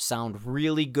 4 sound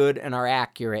really good and are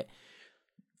accurate.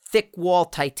 Thick wall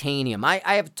titanium. I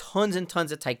have tons and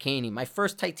tons of titanium. My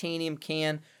first titanium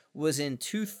can was in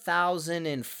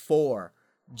 2004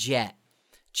 Jet.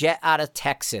 Jet out of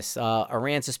Texas,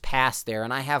 Aransas Pass there,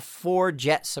 and I have 4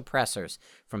 Jet suppressors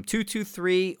from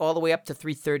 223 all the way up to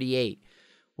 338.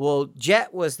 Well,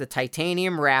 Jet was the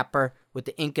titanium wrapper with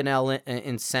the Inconel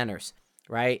in centers,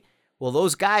 right? Well,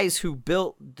 those guys who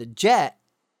built the Jet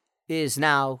is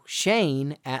now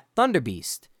Shane at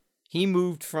Thunderbeast. He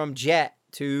moved from Jet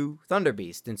to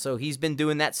Thunderbeast, and so he's been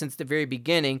doing that since the very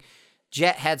beginning.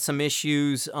 Jet had some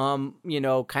issues, kind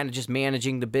of just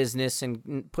managing the business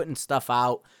and putting stuff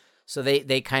out. So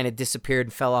they kind of disappeared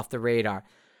and fell off the radar.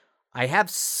 I have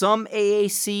some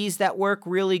AACs that work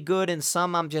really good, and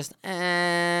some I'm just,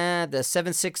 the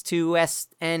 762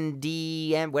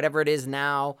 SND and whatever it is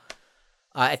now.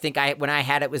 I think when I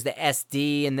had it was the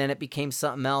SD, and then it became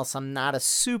something else I'm not a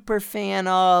super fan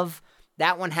of.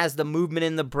 That one has the movement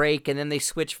in the brake, and then they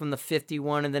switch from the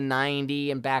 51 and the 90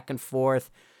 and back and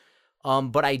forth.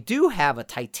 But I do have a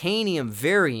titanium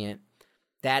variant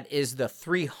that is the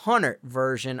 300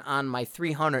 version on my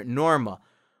 300 Norma.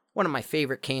 One of my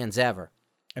favorite cans ever.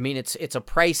 I mean, it's a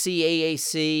pricey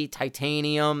AAC,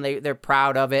 titanium. They're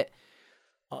proud of it.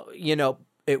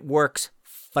 It works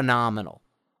phenomenal.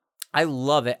 I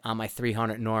love it on my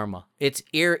 300 Norma. It's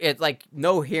like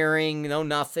no hearing, no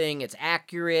nothing. It's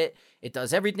accurate. It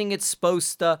does everything it's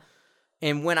supposed to.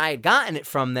 And when I had gotten it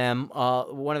from them,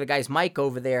 one of the guys, Mike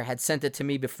over there, had sent it to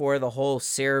me before the whole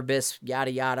Cerebus,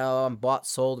 yada, yada, bought,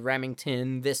 sold,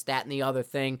 Remington, this, that, and the other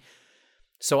thing.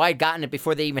 So I'd gotten it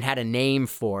before they even had a name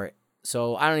for it.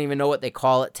 So I don't even know what they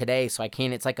call it today, so I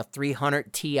can't. It's like a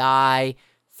 300 Ti,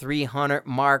 300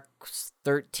 Mark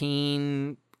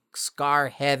 13, Scar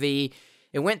Heavy.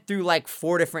 It went through like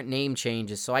 4 different name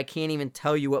changes, so I can't even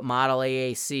tell you what model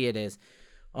AAC it is.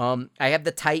 I have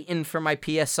the Titan for my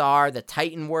PSR. The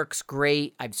Titan works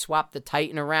great. I've swapped the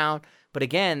Titan around. But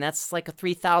again, that's like a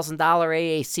 $3,000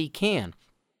 AAC can.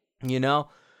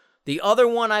 The other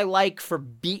one I like for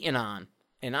beating on,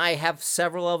 and I have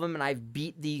several of them, and I've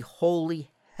beat the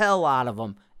holy hell out of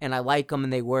them, and I like them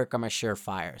and they work, are my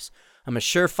Surefires. I'm a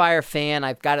Surefire fan.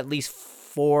 I've got at least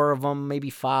 4 of them, maybe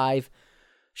 5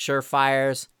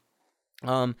 Surefires.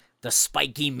 The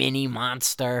Spiky Mini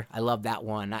Monster. I love that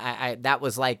one. I that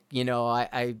was like,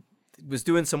 I was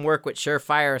doing some work with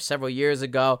Surefire several years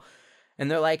ago, and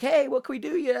they're like, hey, what can we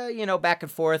do? Yeah, back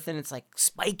and forth, and it's like,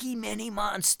 Spiky Mini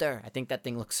Monster. I think that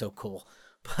thing looks so cool.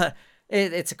 But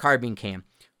it's a carbine cam.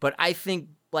 But I think,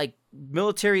 like,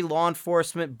 military, law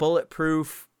enforcement,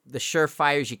 bulletproof, the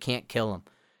Surefires, you can't kill them.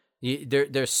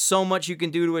 There's so much you can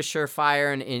do to a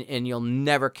Surefire, and you'll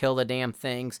never kill the damn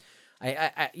things.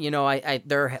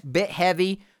 They're a bit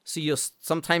heavy, so you'll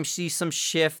sometimes see some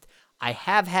shift. I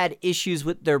have had issues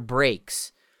with their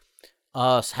brakes.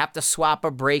 Have to swap a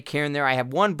brake here and there. I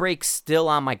have one brake still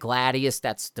on my Gladius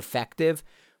that's defective,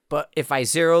 but if I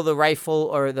zero the rifle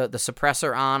or the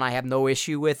suppressor on, I have no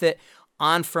issue with it.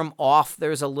 On from off,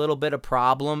 there's a little bit of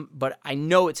problem, but I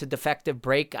know it's a defective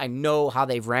brake. I know how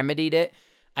they've remedied it.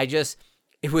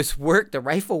 The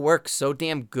rifle works so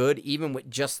damn good, even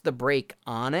with just the brake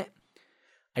on it.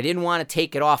 I didn't want to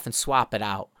take it off and swap it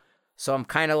out. So I'm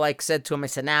kind of like said to him, I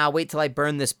said, wait till I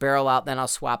burn this barrel out, then I'll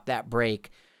swap that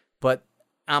brake. But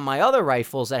on my other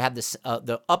rifles that have this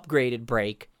the upgraded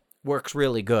brake, works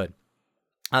really good.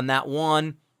 On that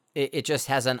one, it just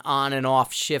has an on and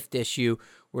off shift issue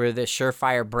where the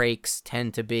Surefire brakes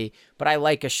tend to be. But I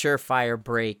like a Surefire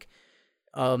brake.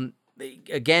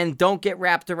 Again, don't get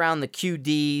wrapped around the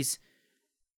QDs.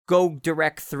 Go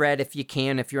direct thread if you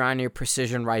can, if you're on your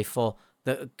precision rifle.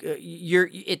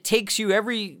 It takes you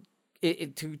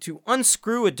to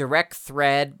unscrew a direct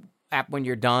thread when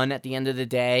you're done at the end of the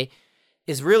day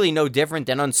is really no different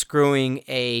than unscrewing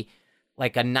a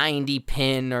 90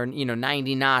 pin or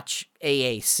 90 notch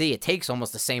AAC. It takes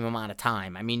almost the same amount of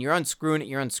time. I mean, you're unscrewing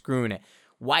it.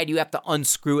 Why do you have to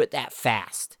unscrew it that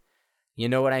fast? You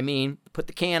know what I mean? Put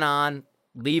the can on,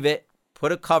 leave it,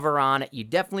 put a cover on it. You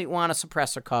definitely want a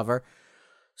suppressor cover.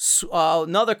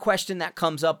 Another question that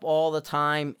comes up all the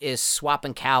time is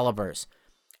swapping calibers.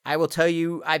 I will tell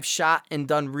you, I've shot and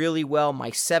done really well my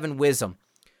 7 Wisdom.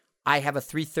 I have a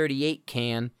 338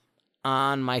 can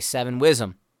on my 7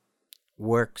 Wisdom.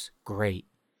 Works great.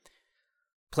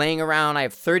 Playing around, I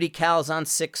have 30 cals on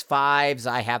 6.5s.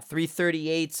 I have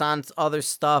 338s on other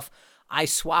stuff. I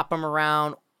swap them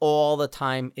around all the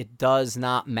time. It does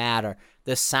not matter.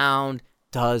 The sound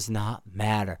does not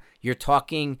matter. You're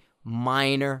talking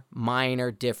minor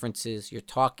differences. You're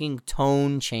talking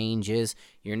tone changes.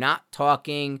 You're not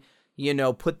talking,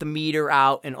 put the meter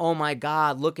out and, oh my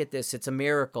God, look at this. It's a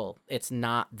miracle. It's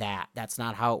not that. That's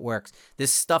not how it works.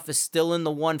 This stuff is still in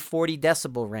the 140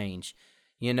 decibel range.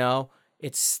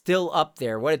 it's still up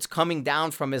there. What it's coming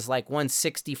down from is like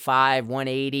 165,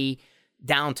 180,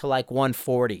 down to like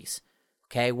 140s.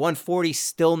 Okay, 140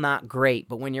 still not great,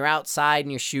 but when you're outside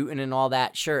and you're shooting and all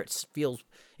that, sure,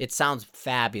 it sounds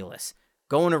fabulous.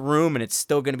 Go in a room and it's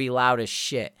still going to be loud as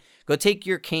shit. Go take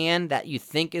your can that you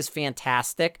think is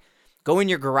fantastic, go in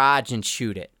your garage and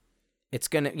shoot it. It's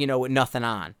going to, with nothing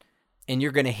on. And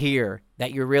you're going to hear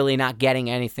that you're really not getting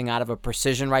anything out of a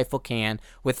precision rifle can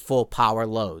with full power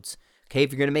loads. Okay,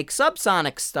 if you're going to make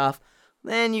subsonic stuff,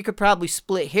 then you could probably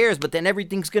split hairs, but then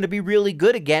everything's going to be really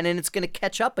good again and it's going to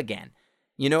catch up again.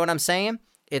 You know what I'm saying?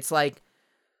 It's like,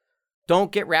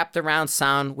 don't get wrapped around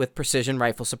sound with precision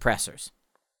rifle suppressors.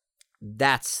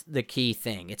 That's the key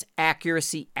thing. It's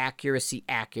accuracy, accuracy,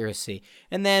 accuracy.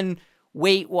 And then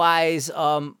weight-wise,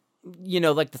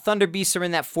 like the Thunder Beasts are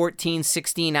in that 14,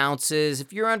 16 ounces.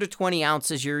 If you're under 20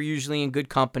 ounces, you're usually in good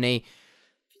company.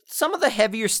 Some of the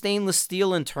heavier stainless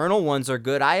steel internal ones are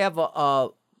good. I have a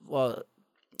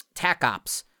TAC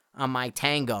Ops on my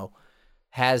Tango.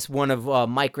 Has one of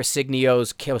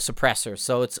Microsignio's suppressors.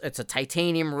 So it's a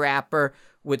titanium wrapper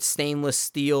with stainless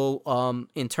steel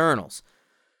internals.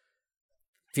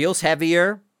 Feels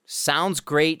heavier, sounds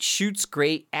great, shoots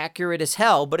great, accurate as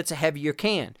hell, but it's a heavier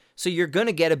can. So you're going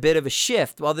to get a bit of a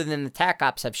shift, other than the TAC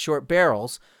Ops have short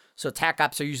barrels. So TAC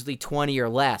Ops are usually 20 or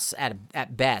less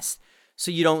at best.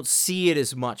 So you don't see it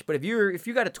as much. But if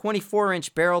you got a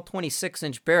 24-inch barrel,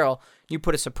 26-inch barrel, you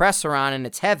put a suppressor on and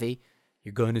it's heavy,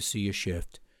 you're going to see a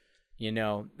shift.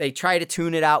 They try to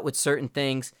tune it out with certain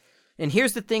things. And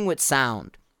here's the thing with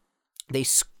sound.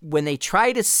 When they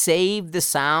try to save the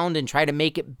sound and try to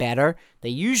make it better, they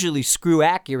usually screw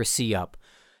accuracy up.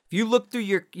 If you look through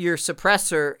your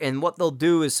suppressor, and what they'll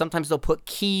do is sometimes they'll put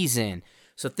keys in.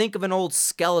 So think of an old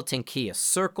skeleton key, a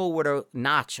circle with a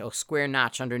notch, a square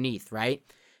notch underneath, right?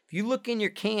 If you look in your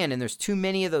can and there's too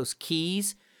many of those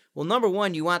keys, well, number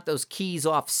one, you want those keys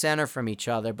off center from each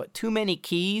other, but too many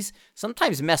keys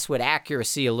sometimes mess with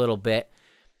accuracy a little bit,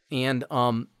 and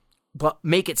but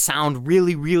make it sound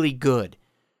really, really good,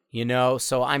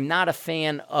 So I'm not a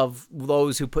fan of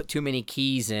those who put too many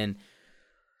keys in.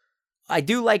 I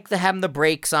do like having the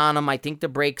brakes on them. I think the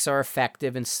brakes are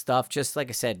effective and stuff. Just like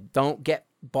I said, don't get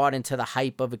bought into the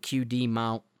hype of a QD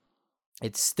mount.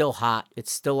 It's still hot.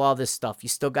 It's still all this stuff. You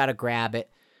still got to grab it,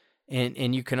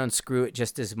 and you can unscrew it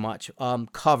just as much.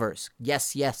 Covers.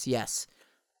 Yes, yes, yes.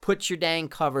 Put your dang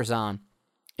covers on.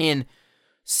 And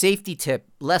safety tip,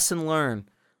 lesson learned.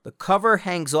 The cover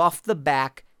hangs off the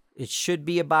back. It should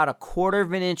be about 1/4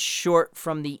 of an inch short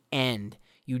from the end.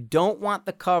 You don't want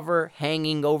the cover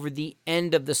hanging over the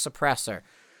end of the suppressor.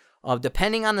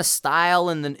 Depending on the style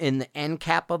and the end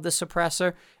cap of the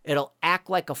suppressor, it'll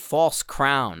act like a false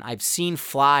crown. I've seen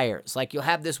flyers. Like you'll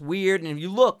have this weird, and if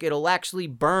you look, it'll actually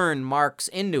burn marks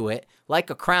into it like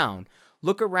a crown.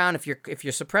 Look around if your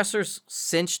suppressor's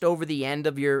cinched over the end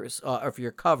of your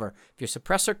cover. If your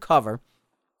suppressor cover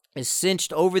is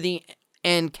cinched over the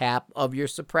end cap of your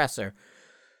suppressor,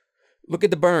 look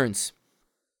at the burns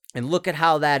and look at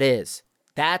how that is.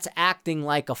 That's acting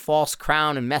like a false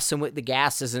crown and messing with the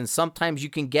gases, and sometimes you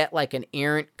can get like an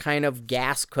errant kind of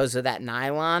gas because of that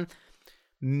nylon.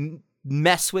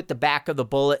 Mess with the back of the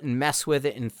bullet and mess with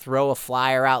it and throw a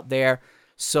flyer out there.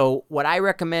 So what I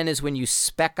recommend is when you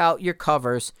spec out your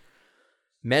covers,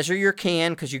 measure your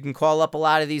can, because you can call up a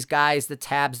lot of these guys, the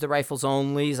tabs, the rifles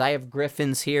onlys. I have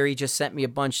Griffins here. He just sent me a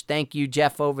bunch. Thank you,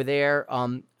 Jeff, over there.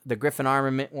 The Griffin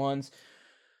Armament ones.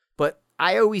 But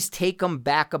I always take them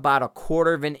back about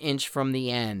 1/4 of an inch from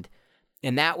the end.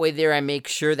 And that way there I make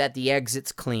sure that the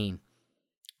exit's clean.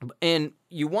 And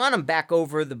you want them back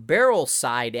over the barrel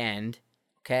side end,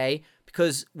 okay?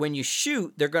 Because when you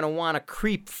shoot, they're going to want to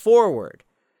creep forward.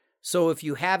 So if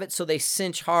you have it so they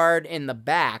cinch hard in the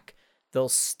back, they'll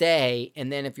stay.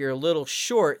 And then if you're a little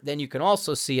short, then you can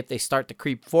also see if they start to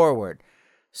creep forward.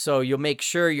 So you'll make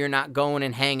sure you're not going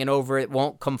and hanging over. It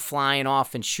won't come flying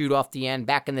off and shoot off the end.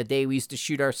 Back in the day, we used to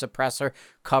shoot our suppressor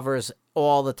covers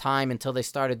all the time until they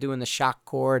started doing the shock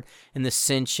cord and the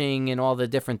cinching and all the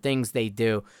different things they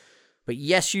do. But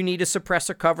yes, you need a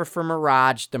suppressor cover for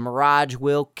Mirage. The Mirage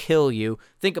will kill you.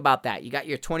 Think about that. You got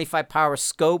your 25 power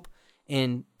scope,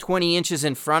 and 20 inches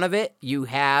in front of it, you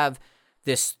have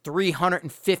this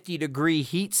 350-degree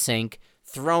heat sink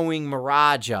throwing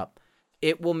Mirage up.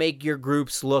 It will make your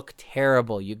groups look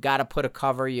terrible. You got to put a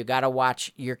cover. You got to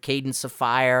watch your cadence of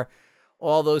fire,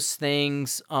 all those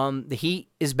things. The heat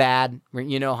is bad.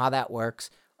 You know how that works.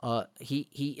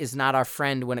 He is not our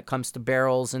friend when it comes to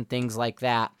barrels and things like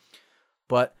that.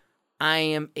 But I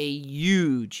am a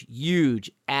huge, huge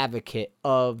advocate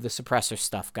of the suppressor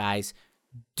stuff, guys.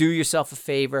 Do yourself a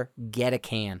favor. Get a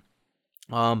can.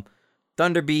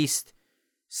 Thunder Beast,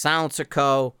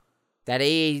 SilencerCO, that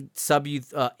AWC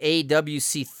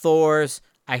Thors.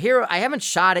 I haven't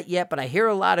shot it yet, but I hear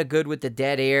a lot of good with the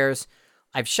dead airs.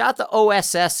 I've shot the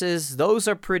OSSs. Those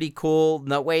are pretty cool,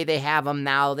 the way they have them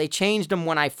now. They changed them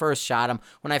when I first shot them.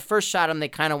 When I first shot them, they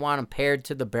kind of want them paired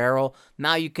to the barrel.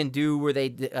 Now you can do where they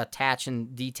attach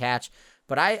and detach.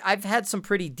 But I've had some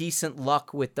pretty decent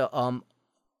luck with the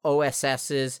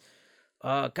OSSs.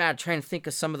 God, trying to think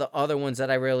of some of the other ones that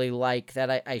I really like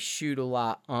that I shoot a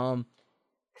lot. Cause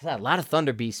I had a lot of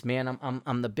Thunder Beasts, man.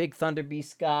 I'm the big Thunder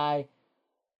Beast guy.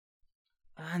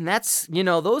 And that's,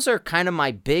 those are kind of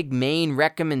my big main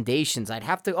recommendations. I'd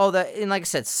have to, and like I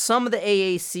said, some of the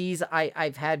AACs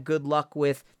I've had good luck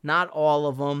with, not all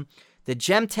of them. The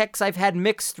Gemtechs I've had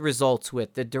mixed results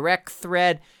with. The direct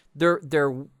thread,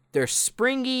 they're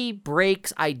springy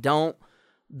breaks. I don't.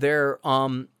 Their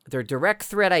direct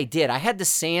thread I did. I had the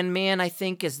Sandman, I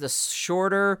think, is the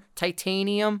shorter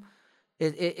titanium.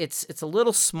 It's a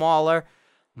little smaller.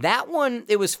 That one,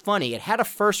 it was funny. It had a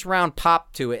first round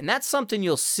pop to it, and that's something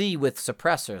you'll see with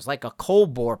suppressors, like a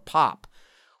cold bore pop.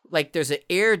 Like there's an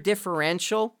air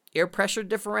pressure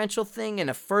differential thing, and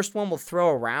the first one will throw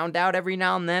a round out every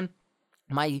now and then.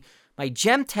 My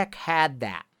Gemtech had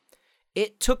that.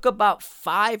 It took about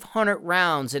 500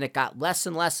 rounds, and it got less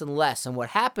and less and less. And what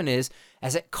happened is,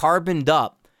 as it carboned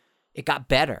up, it got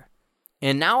better.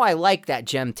 And now I like that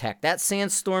Gemtech. That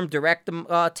Sandstorm direct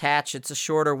attach, it's a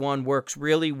shorter one, works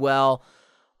really well.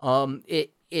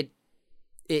 It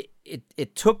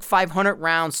took 500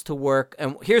 rounds to work.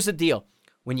 And here's the deal.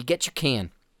 When you get your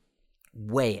can,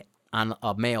 weigh it on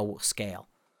a male scale.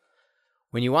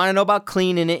 When you want to know about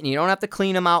cleaning it, and you don't have to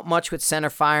clean them out much with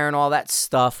Centerfire and all that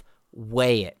stuff,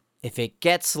 weigh it. If it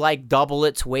gets like double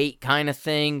its weight kind of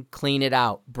thing, clean it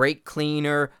out. Brake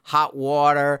cleaner, hot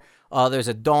water. There's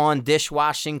a Dawn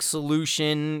dishwashing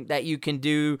solution that you can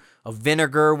do, a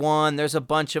vinegar one. There's a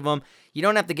bunch of them. You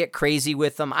don't have to get crazy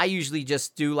with them. I usually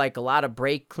just do like a lot of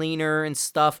brake cleaner and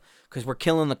stuff because we're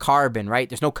killing the carbon, right?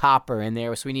 There's no copper in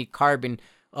there, so we need carbon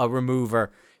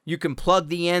remover. You can plug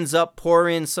the ends up, pour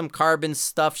in some carbon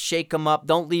stuff, shake them up.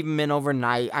 Don't leave them in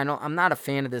overnight. I'm not a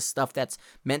fan of this stuff that's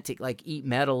meant to like eat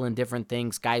metal and different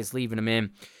things. Guys leaving them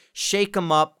in. Shake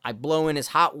them up. I blow in as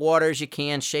hot water as you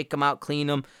can. Shake them out, clean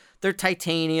them. They're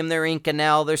titanium, they're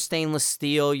Inconel, they're stainless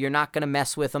steel. You're not going to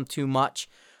mess with them too much,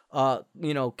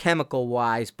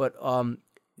 chemical-wise. But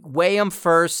weigh them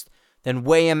first, then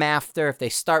weigh them after. If they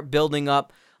start building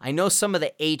up, I know some of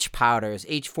the H powders,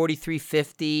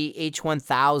 H4350,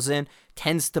 H1000,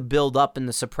 tends to build up in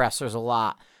the suppressors a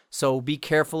lot. So be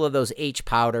careful of those H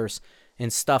powders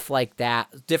and stuff like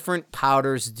that. Different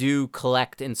powders do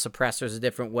collect in suppressors a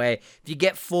different way. If you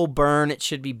get full burn, it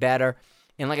should be better.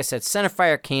 And like I said,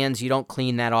 Centerfire cans, you don't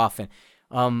clean that often.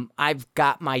 I've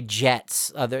got my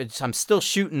jets. I'm still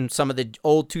shooting some of the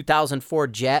old 2004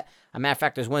 jet. As a matter of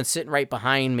fact, there's one sitting right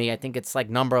behind me. I think it's like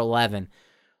number 11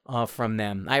 from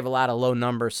them. I have a lot of low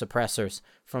number suppressors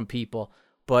from people.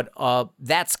 But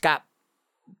that's got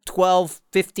 12,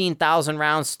 15,000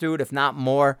 rounds through it, if not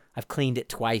more. I've cleaned it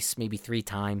twice, maybe 3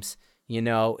 times.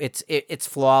 It's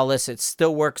flawless. It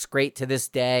still works great to this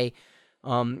day.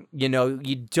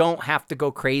 You don't have to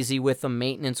go crazy with them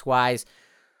maintenance-wise.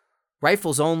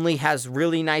 Rifles Only has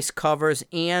really nice covers,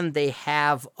 and they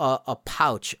have a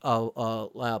pouch,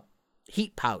 a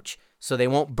heat pouch, so they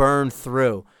won't burn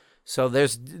through. So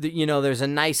there's a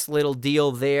nice little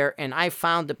deal there, and I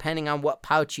found depending on what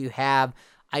pouch you have,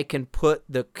 I can put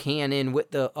the can in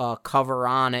with the cover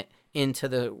on it into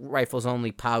the Rifles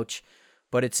Only pouch.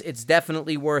 But it's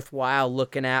definitely worthwhile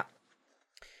looking at.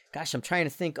 Gosh, I'm trying to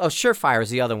think. Oh, Surefire is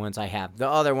the other ones I have. The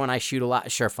other one I shoot a lot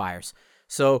is Surefires.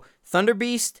 So Thunder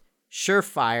Beast,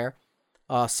 Surefire,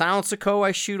 SilencerCO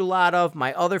I shoot a lot of.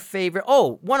 My other favorite,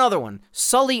 one other one,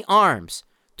 Sully Arms.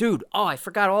 Dude, I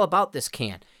forgot all about this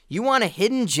can. You want a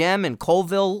hidden gem in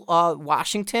Colville,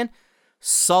 Washington?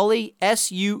 Sully,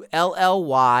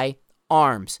 Sully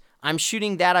Arms. I'm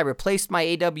shooting that. I replaced my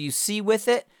AWC with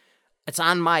it. It's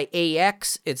on my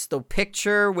AX. It's the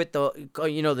picture with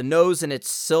the nose, and it's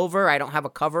silver. I don't have a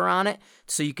cover on it,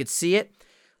 so you could see it.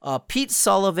 Pete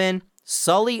Sullivan,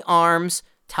 Sully Arms.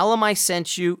 Tell him I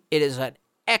sent you. It is an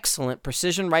excellent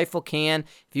precision rifle can.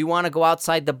 If you want to go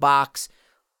outside the box,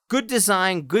 good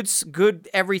design, good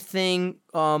everything.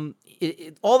 All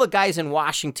the guys in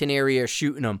Washington area are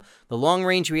shooting them. The Long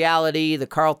Range Reality, the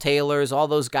Carl Taylors, all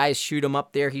those guys shoot them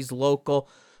up there. He's local.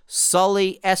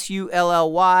 Sully,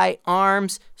 Sully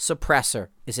Arms Suppressor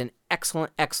is an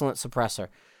excellent suppressor.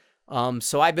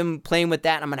 So I've been playing with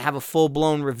that. I'm going to have a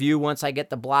full-blown review once I get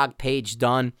the blog page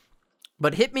done.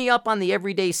 But hit me up on the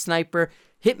Everyday Sniper.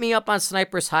 hit me up on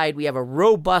Sniper's Hide. We have a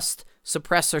robust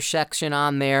suppressor section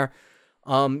on there.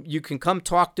 You can come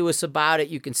talk to us about it.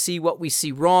 You can see what we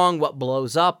see wrong, what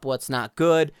blows up, what's not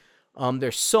good.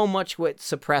 There's so much with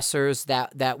suppressors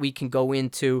that we can go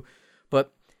into,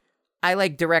 but I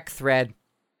like Direct Thread.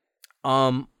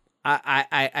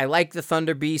 I like the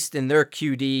Thunder Beast and their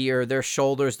QD or their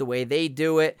shoulders, the way they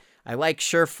do it. I like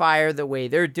Surefire, the way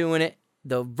they're doing it.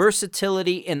 The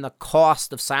versatility and the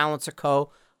cost of SilencerCO,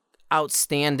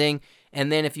 outstanding.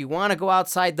 And then if you want to go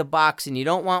outside the box and you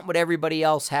don't want what everybody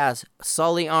else has,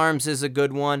 Sully Arms is a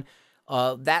good one.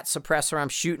 That suppressor I'm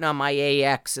shooting on my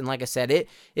AX, and like I said,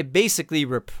 it basically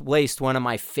replaced one of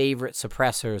my favorite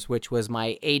suppressors, which was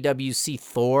my AWC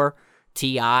Thor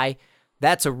TI.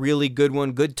 That's a really good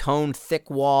one, good toned,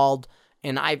 thick-walled,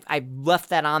 and I've left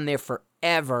that on there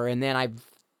forever, and then I've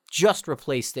just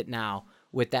replaced it now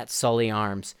with that Sully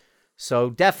Arms. So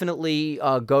definitely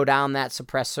go down that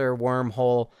suppressor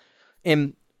wormhole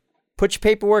and put your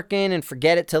paperwork in and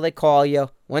forget it till they call you.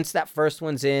 Once that first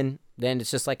one's in, then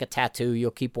it's just like a tattoo.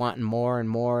 You'll keep wanting more and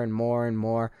more and more and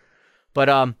more.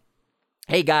 But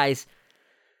hey guys,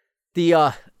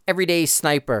 the Everyday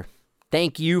Sniper,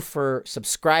 thank you for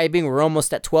subscribing. We're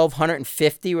almost at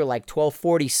 1,250. We're like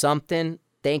 1,240 something.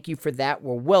 Thank you for that.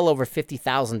 We're well over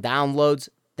 50,000 downloads.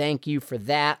 Thank you for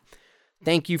that.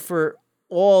 Thank you for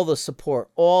all the support,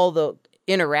 all the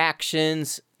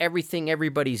interactions, everything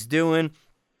everybody's doing.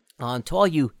 To all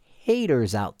you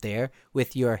haters out there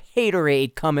with your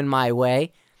haterade coming my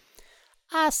way,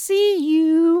 I see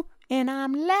you and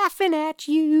I'm laughing at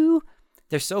you.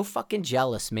 They're so fucking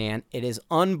jealous, man. It is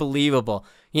unbelievable.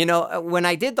 You know, when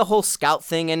I did the whole scout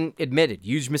thing, and admitted,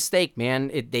 huge mistake, man.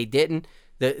 They didn't.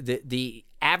 The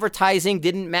advertising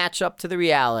didn't match up to the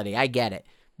reality. I get it.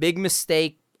 Big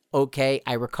mistake. Okay,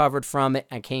 I recovered from it.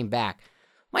 I came back.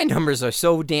 My numbers are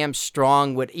so damn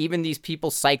strong. What even these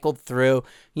people cycled through,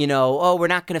 you know, oh, we're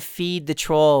not going to feed the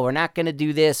troll. We're not going to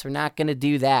do this. We're not going to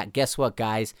do that. Guess what,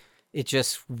 guys? It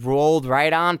just rolled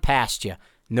right on past you.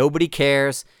 Nobody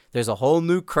cares. There's a whole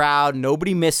new crowd.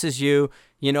 Nobody misses you.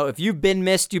 You know, if you've been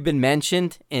missed, you've been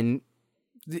mentioned, and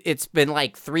it's been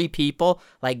like 3 people,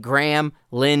 like Graham,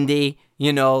 Lindy,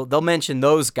 you know, they'll mention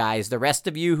those guys. The rest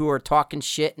of you who are talking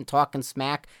shit and talking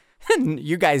smack,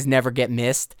 you guys never get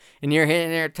missed. And you're hitting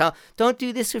there, don't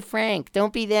do this with Frank.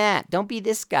 Don't be that. Don't be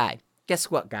this guy. Guess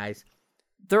what, guys?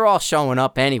 They're all showing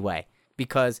up anyway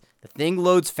because the thing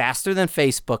loads faster than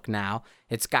Facebook now.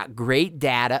 It's got great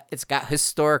data. It's got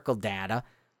historical data.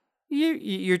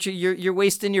 You're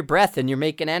wasting your breath and you're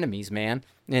making enemies, man.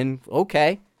 And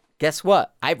okay, guess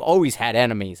what? I've always had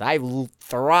enemies. I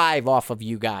thrive off of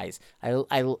you guys.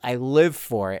 I live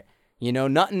for it. You know,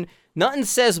 nothing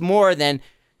says more than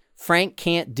Frank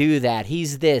can't do that.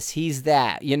 He's this, he's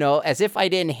that. You know, as if I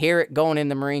didn't hear it going in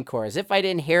the Marine Corps, as if I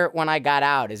didn't hear it when I got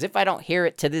out, as if I don't hear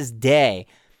it to this day.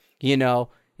 You know,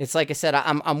 it's like I said,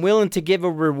 I'm willing to give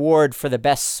a reward for the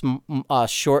best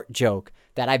short joke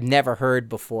that I've never heard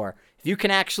before. If you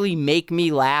can actually make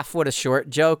me laugh with a short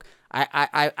joke,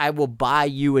 I will buy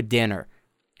you a dinner.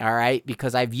 All right?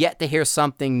 Because I've yet to hear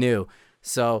something new.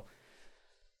 So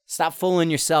stop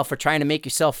fooling yourself or trying to make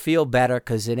yourself feel better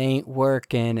because it ain't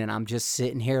working and I'm just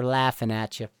sitting here laughing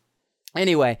at you.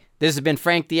 Anyway, this has been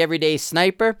Frank the Everyday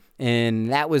Sniper,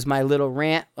 and that was my little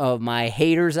rant of my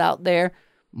haters out there.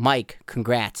 Mike,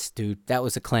 congrats, dude. That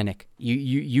was a clinic.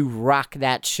 You rock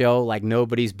that show like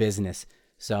nobody's business.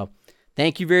 So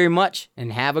thank you very much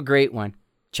and have a great one.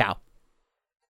 Ciao.